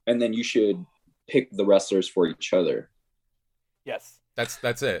 and then you should pick the wrestlers for each other. Yes.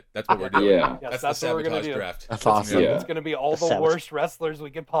 That's it. That's what we're doing. Yeah. Yes, that's the what we're gonna sabotage do. draft. That's awesome. Yeah. It's going to be all the worst wrestlers we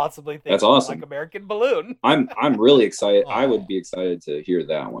could possibly think. That's awesome. Like American Balloon. I'm really excited. I would be excited to hear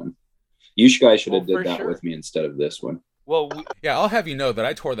that one. You guys should have did that with me instead of this one. Well, yeah, I'll have you know that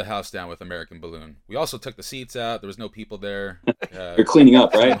I tore the house down with American Balloon. We also took the seats out. There was no people there. You're cleaning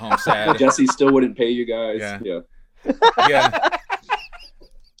up, right? Home sad. Jesse still wouldn't pay you guys. Yeah.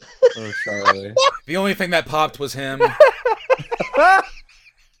 Oh, Charlie. The only thing that popped was him.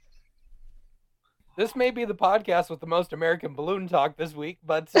 This may be the podcast with the most American Balloon talk this week,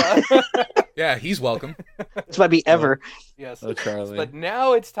 but yeah, he's welcome. This might be ever. Yes. Oh, Charlie. But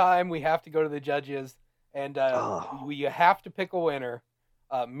now it's time. We have to go to the judges, and you have to pick a winner,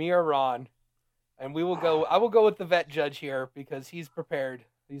 me or Ron, and we will go. I will go with the vet judge here because he's prepared.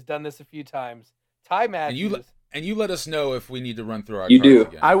 He's done this a few times. Ty Mathews. And you let us know if we need to run through our You cards do.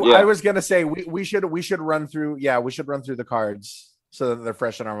 again. I was gonna say we should run through the cards so that they're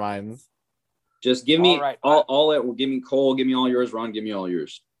fresh in our minds. Just give me All right. give me Cole, give me all yours, Ron, give me all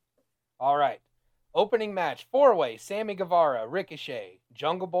yours. All right. Opening match, 4-way, Sammy Guevara, Ricochet,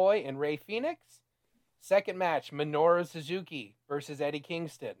 Jungle Boy, and Rey Fenix. Second match, Minoru Suzuki versus Eddie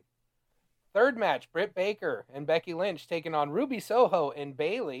Kingston. Third match, Britt Baker and Becky Lynch taking on Ruby Soho and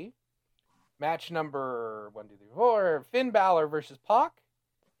Bayley. Match number 1, 2, 3, 4, Finn Balor versus Pac.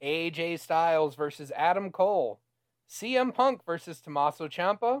 AJ Styles versus Adam Cole. CM Punk versus Tommaso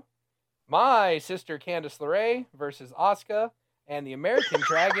Ciampa. My sister Candice LeRae versus Asuka. And the American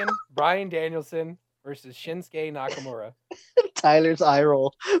Dragon, Bryan Danielson versus Shinsuke Nakamura. Tyler's eye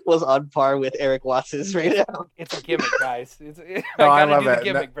roll was on par with Eric Watts's right now. It's a gimmick, guys. I gotta love do the it.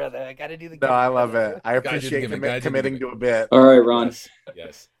 gimmick, brother. I gotta do the No, gimmick. I love brother. it. I appreciate committing to a bit. All right, Ron.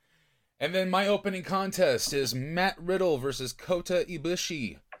 Yes. And then my opening contest is Matt Riddle versus Kota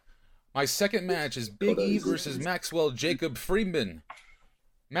Ibushi. My second match is Big E versus Maxwell Jacob Friedman.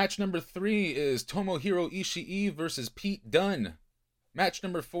 Match number 3 is Tomohiro Ishii versus Pete Dunne. Match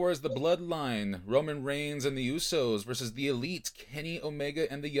number 4 is the Bloodline, Roman Reigns and the Usos versus the Elite, Kenny Omega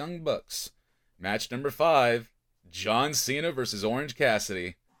and the Young Bucks. Match number 5, John Cena versus Orange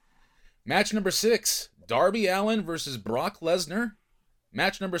Cassidy. Match number 6, Darby Allin versus Brock Lesnar.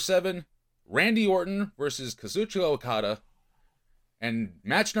 Match number 7, Randy Orton versus Kazuchika Okada. And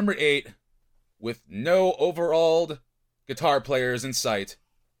match number 8, with no overalled guitar players in sight,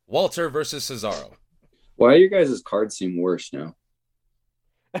 Walter versus Cesaro. Why your guys' cards seem worse now?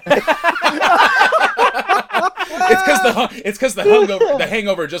 It's because the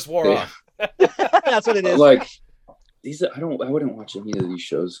hangover just wore off. That's what it is. Like these, I wouldn't watch any of these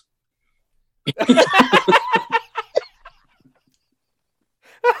shows.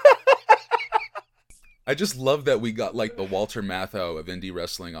 I just love that we got like the Walter Matthau of indie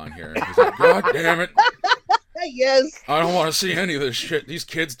wrestling on here. He's like, God damn it. Yes. I don't want to see any of this shit. These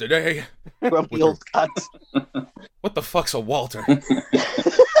kids today. Grumpy old cunt. What the fuck's a Walter?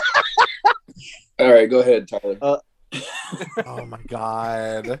 All right, go ahead, Tyler. Oh my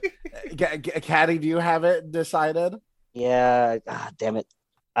god. Caddy, do you have it decided? Yeah. Damn it.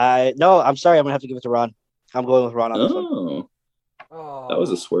 No, I'm sorry. I'm gonna have to give it to Ron. I'm going with Ron on this one. Oh, That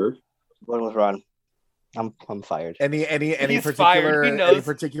was a swerve. I'm going with Ron. I'm fired. Any He's particular fired. He knows. any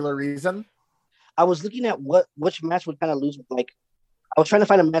particular reason? I was looking at which match would kind of lose. Like, I was trying to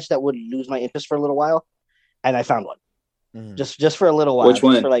find a match that would lose my interest for a little while, and I found one. Mhm. Just for a little while. Which just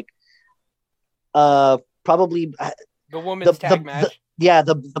one? For like, probably the women's tag match.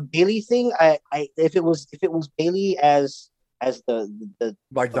 the Bailey thing. I if it was Bailey as the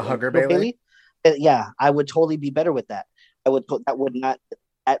Like the Hugger the Bailey? yeah, I would totally be better with that. That would not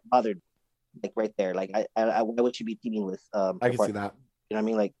that bothered like right there. Like I why would she be teaming with I can see that. You know what I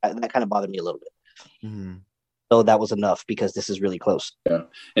mean? Like that kind of bothered me a little bit. Mhm. So that was enough because this is really close. Yeah,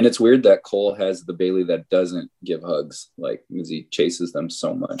 and it's weird that Cole has the Bailey that doesn't give hugs, like because he chases them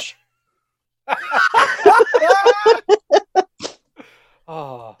so much.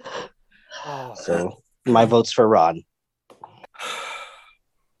 Oh. So my vote's for Ron.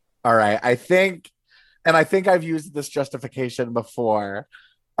 All right. I think I've used this justification before.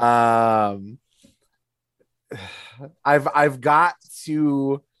 I've got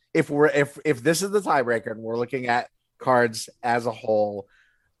to if this is the tiebreaker and we're looking at cards as a whole,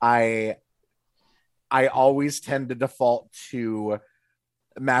 I always tend to default to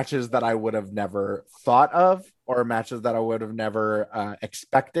matches that I would have never thought of or matches that I would have never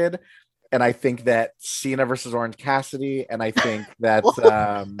expected. And I think that Cena versus Orange Cassidy, and I think that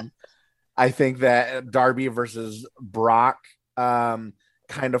Darby versus Brock kind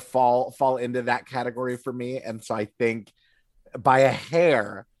of fall into that category for me. And so I think by a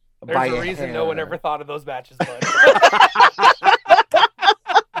hair, There's a reason no one ever thought of those matches, bud.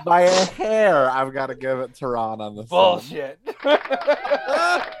 by a hair, I've got to give it to Ron on this. Bullshit.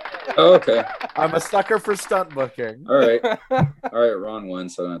 Oh, okay. I'm a sucker for stunt booking. All right. Ron won,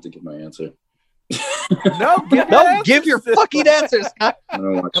 so I don't have to give my answer. Give your fucking answers, Scott. I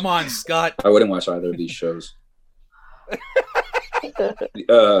don't watch. Come on, Scott. I wouldn't watch either of these shows.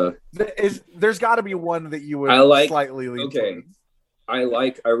 There's got to be one that you would slightly lean towards. I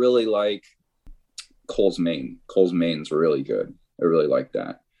really like Cole's main. Cole's main's really good. I really like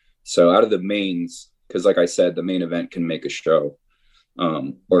that. So out of the mains, because like I said, the main event can make a show,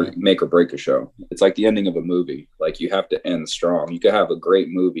 or make or break a show. It's like the ending of a movie. Like you have to end strong. You could have a great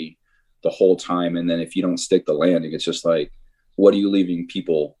movie the whole time, and then if you don't stick the landing, it's just like, what are you leaving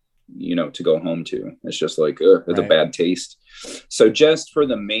people, to go home to? It's just like, it's a bad taste. So just for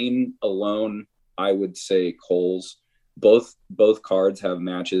the main alone, I would say Cole's. Both cards have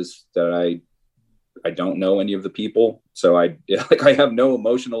matches that I don't know any of the people, so I have no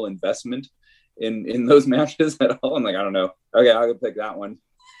emotional investment in those matches at all. I'm like, I don't know. Okay, I'll pick that one.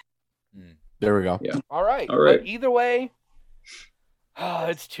 There we go. Yeah. All right. All right. But either way,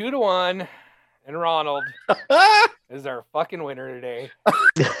 it's 2-1, and Ronald is our fucking winner today.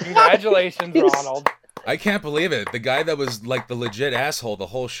 Congratulations, Ronald. I can't believe it. The guy that was like the legit asshole the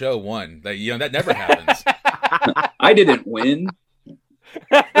whole show won. That that never happens. I didn't win.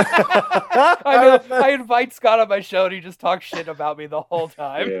 I know. I invite Scott on my show and he just talks shit about me the whole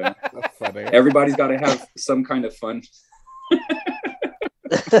time. Yeah. That's funny. Everybody's got to have some kind of fun.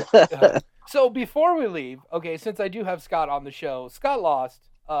 So before we leave, okay, since I do have Scott on the show, Scott lost.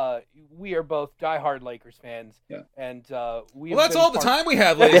 We are both diehard Lakers fans. Yeah. And Well, that's all the time we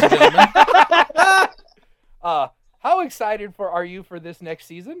have, ladies and gentlemen. How excited are you for this next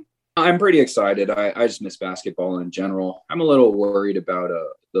season? I'm pretty excited. I just miss basketball in general. I'm a little worried about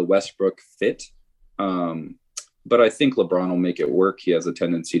the Westbrook fit. But I think LeBron will make it work. He has a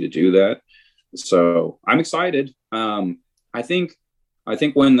tendency to do that. So I'm excited. I think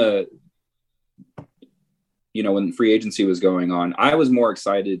when when free agency was going on, I was more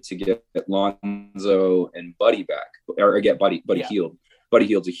excited to get Lonzo and Buddy back, or get Buddy Hield. Buddy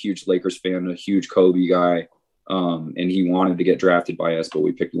Hield's a huge Lakers fan, a huge Kobe guy. And he wanted to get drafted by us, but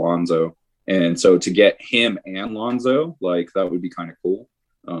we picked Lonzo. And so to get him and Lonzo, like, that would be kind of cool.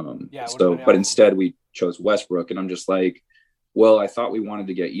 But instead we chose Westbrook, and I'm just like, well, I thought we wanted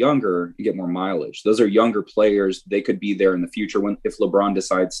to get younger, get more mileage. Those are younger players. They could be there in the future if LeBron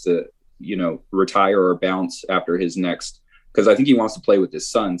decides to, retire or bounce after his next, because I think he wants to play with his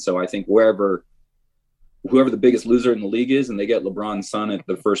son. So I think whoever the biggest loser in the league is, and they get LeBron's son at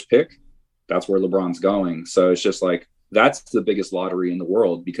the first pick, that's where LeBron's going. So it's just like, that's the biggest lottery in the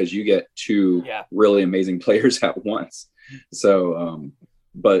world, because you get two really amazing players at once. So,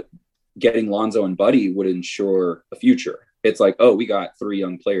 but getting Lonzo and Buddy would ensure a future. It's like, oh, we got 3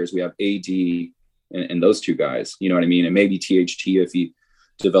 young players. We have AD and those 2 guys, you know what I mean? And maybe THT, if he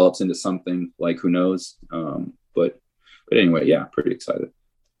develops into something, like, who knows? But anyway, yeah, pretty excited.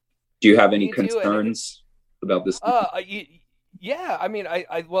 Do you have any concerns about this? Yeah, I mean,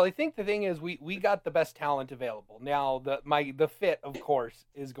 I think the thing is we got the best talent available. Now the fit, of course,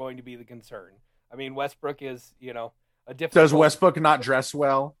 is going to be the concern. I mean, Westbrook is, a difficult. Does Westbrook not dress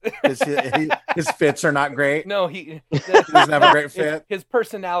well? His fits are not great. No, he doesn't have a great fit. His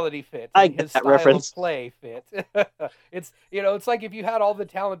personality fit. I his get that style reference. of play fit. It's it's like if you had all the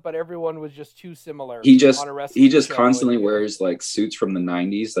talent, but everyone was just too similar. He just show, constantly wears like suits from the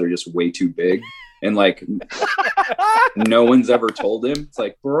 90s that are just way too big, and like no one's ever told him. It's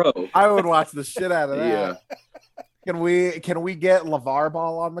like, bro, I would watch the shit out of that. Yeah. Can we get LeVar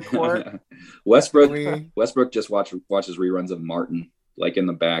Ball on the court? Westbrook just watches reruns of Martin, like, in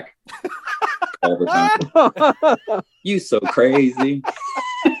the back all the time. You so crazy.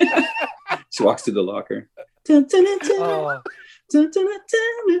 She walks to the locker.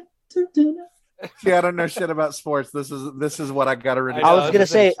 See, I don't know shit about sports. This is what I got to redo. I was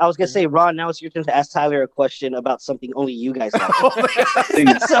gonna say, Ron. Now it's your turn to ask Tyler a question about something only you guys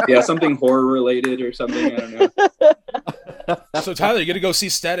know. Something horror related or something. I don't know. So Tyler, you gonna go see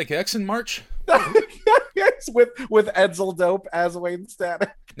Static X in March? Yes, with Edsel Dope as Wayne Static.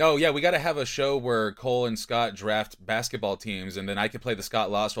 No, yeah, we got to have a show where Cole and Scott draft basketball teams, and then I could play the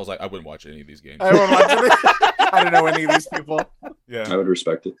Scott Lost. I was like, I wouldn't watch any of these games. I don't know any of these people. Yeah, I would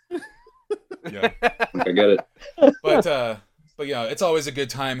respect it. Yeah, I get it. But yeah, it's always a good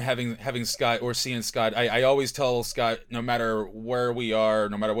time having Scott or seeing Scott. I always tell Scott, no matter where we are,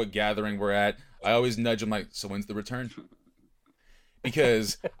 no matter what gathering we're at, I always nudge him like, so when's the return?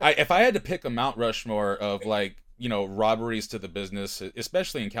 Because if I had to pick a Mount Rushmore of, like, robberies to the business,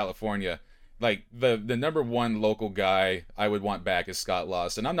 especially in California, like the number one local guy I would want back is Scott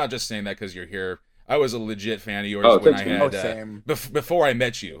Lost. And I'm not just saying that because you're here. I was a legit fan of yours when I had before I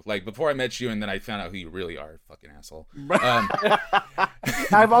met you. Like, before I met you, and then I found out who you really are, fucking asshole.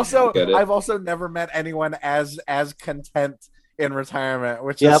 I've also never met anyone as content in retirement,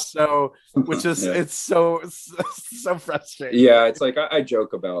 which is it's so frustrating. Yeah, it's like I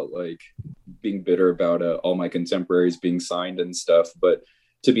joke about, like, being bitter about all my contemporaries being signed and stuff, but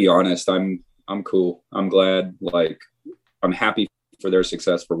to be honest, I'm cool. I'm glad. Like, I'm happy for their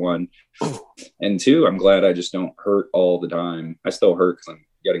success, for one, and 2, I'm glad I just don't hurt all the time. I still hurt because I'm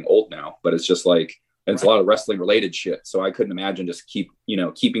getting old now, but it's just like, it's a lot of wrestling related shit, so I couldn't imagine just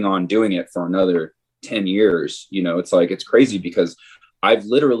keeping on doing it for another 10 years. It's like, it's crazy because I've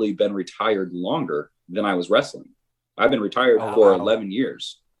literally been retired longer than I was wrestling. I've been retired for 11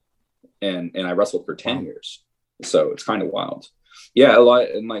 years and I wrestled for 10 years. So it's kind of wild. yeah, a lot,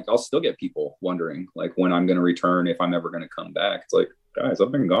 and like I'll still get people wondering like when I'm going to return, if I'm ever going to come back. It's like, guys,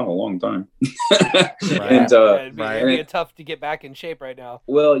 I've been gone a long time. And it'd be tough to get back in shape right now.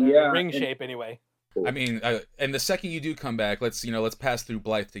 Well, yeah, ring shape anyway. I mean, and the second you do come back, let's pass through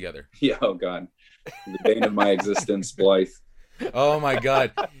Blythe together. Yeah, oh god, the bane of my existence, Blythe. Oh my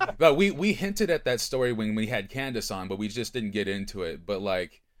god. But we hinted at that story when we had Candace on, but we just didn't get into it. But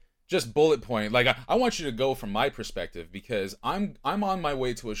like, just bullet point, like I want you to go from my perspective, because I'm on my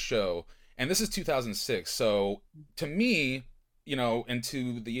way to a show, and this is 2006. So to me, and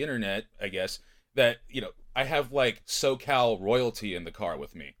to the internet, I guess, that I have like SoCal royalty in the car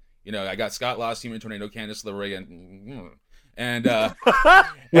with me. I got Scott Lost, Human Tornado, Candace LeRae, and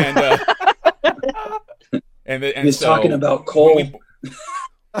he's so, talking about Cole.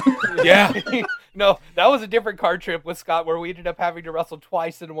 Yeah. No, that was a different car trip with Scott where we ended up having to wrestle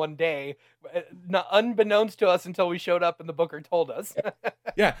twice in one day, unbeknownst to us until we showed up and the booker told us.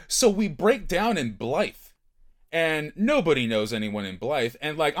 Yeah, so we break down in Blythe, and nobody knows anyone in Blythe,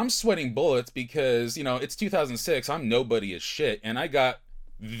 and like I'm sweating bullets because it's 2006, I'm nobody as shit, and I got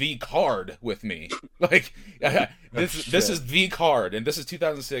the card with me. Like this is the card, and this is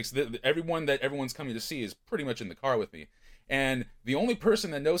 2006. Everyone's coming to see is pretty much in the car with me. And the only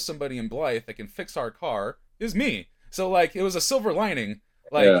person that knows somebody in Blythe that can fix our car is me. So like it was a silver lining.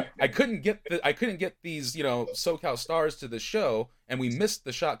 Like yeah. I couldn't get these, SoCal stars to the show, and we missed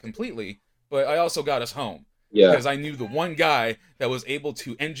the shot completely, but I also got us home. Yeah. Because I knew the one guy that was able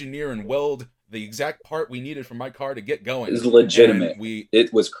to engineer and weld the exact part we needed for my car to get going. It was legitimate.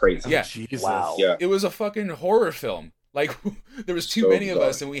 It was crazy. Yeah. Jesus. Wow. Yeah. It was a fucking horror film. Like there was too many of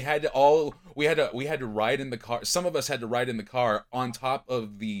us, and we had to ride in the car. Some of us had to ride in the car on top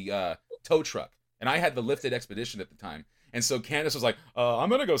of the tow truck, and I had the lifted expedition at the time. And so Candace was like, "I'm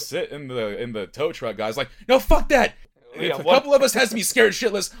gonna go sit in the tow truck, guys." Like, no, fuck that. If a couple of us has to be scared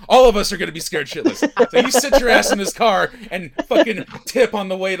shitless, all of us are gonna be scared shitless. So you sit your ass in this car and fucking tip on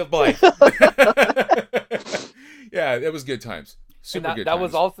the way to Blythe. Yeah, it was good times. Super good times. That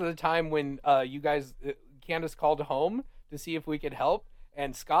was also the time when you guys. Candace called home to see if we could help,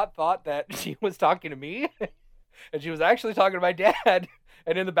 and Scott thought that she was talking to me, and she was actually talking to my dad.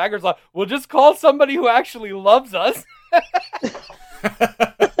 And in the background's like, "We'll just call somebody who actually loves us."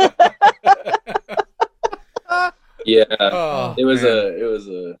 Yeah, it was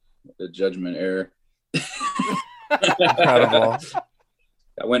a judgment error. Incredible.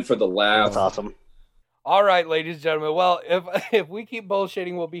 I went for the laugh. That's awesome. All right, ladies and gentlemen. Well, if we keep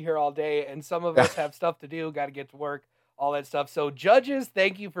bullshitting, we'll be here all day, and some of us have stuff to do, got to get to work, all that stuff. So, judges,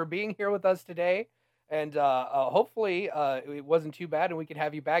 thank you for being here with us today, and hopefully it wasn't too bad, and we can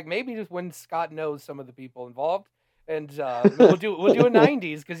have you back. Maybe just when Scott knows some of the people involved, and we'll do a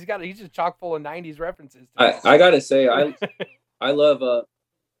 '90s because he's just chock full of '90s references. I gotta say, I love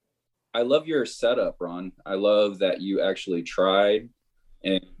your setup, Ron. I love that you actually tried.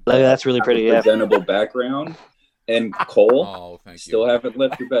 And that's really pretty. Yeah. Presentable background. And Cole, thank you. Still haven't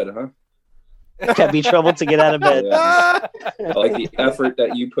left your bed, huh? Can't be troubled to get out of bed. Yeah. I like the effort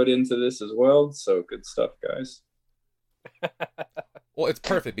that you put into this as well. So good stuff, guys. Well, it's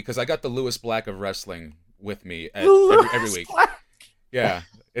perfect because I got the Lewis Black of wrestling with me every week. Yeah,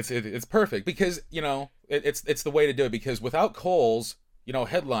 it's perfect because it's the way to do it. Because without Cole's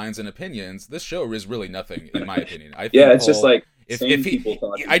headlines and opinions, this show is really nothing, in my opinion. I think it's just like.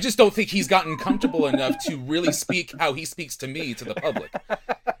 I just don't think he's gotten comfortable enough to really speak how he speaks to me, to the public.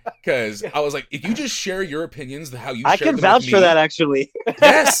 Because I was like, if you just share your opinions, how you, I can vouch for that actually.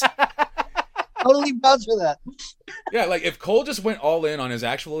 Yes, totally vouch for that. Yeah, like if Cole just went all in on his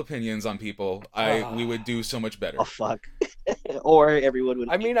actual opinions on people, we would do so much better. Oh fuck! Or everyone would.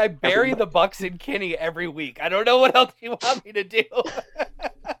 I mean, I bury the Bucks and Kenny every week. I don't know what else you want me to do.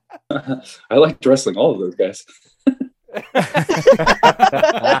 I liked wrestling all of those guys. I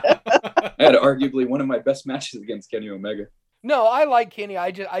had arguably one of my best matches against Kenny Omega. No, I like Kenny.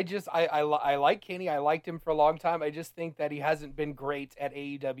 I like Kenny. I liked him for a long time. I just think that he hasn't been great at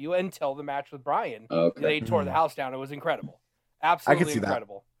AEW until the match with Bryan. Okay. They tore the house down. It was incredible. Absolutely I can see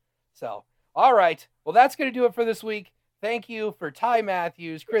incredible. That. So, all right. Well, that's going to do it for this week. Thank you for Ty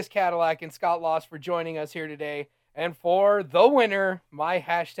Mathews, Chris Kadillak, and Scott Lost for joining us here today. And for the winner, my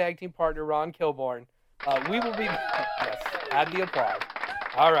hashtag team partner, Ron Kilborn. We will be yes, add the applause.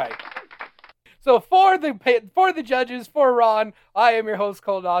 All right. So for the judges, for Ron, I am your host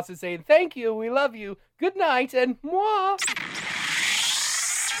Cole Dawson saying thank you, we love you, good night, and mwah.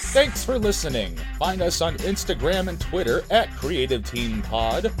 Thanks for listening. Find us on Instagram and Twitter at Creative Team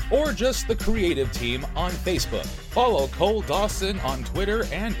Pod, or just the Creative Team on Facebook. Follow Cole Dawson on Twitter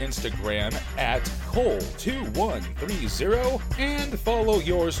and Instagram at Cole2130, and follow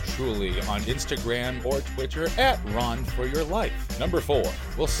yours truly on Instagram or Twitter at Ron for Your Life. Number 4.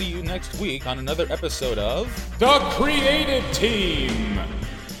 We'll see you next week on another episode of The Creative Team.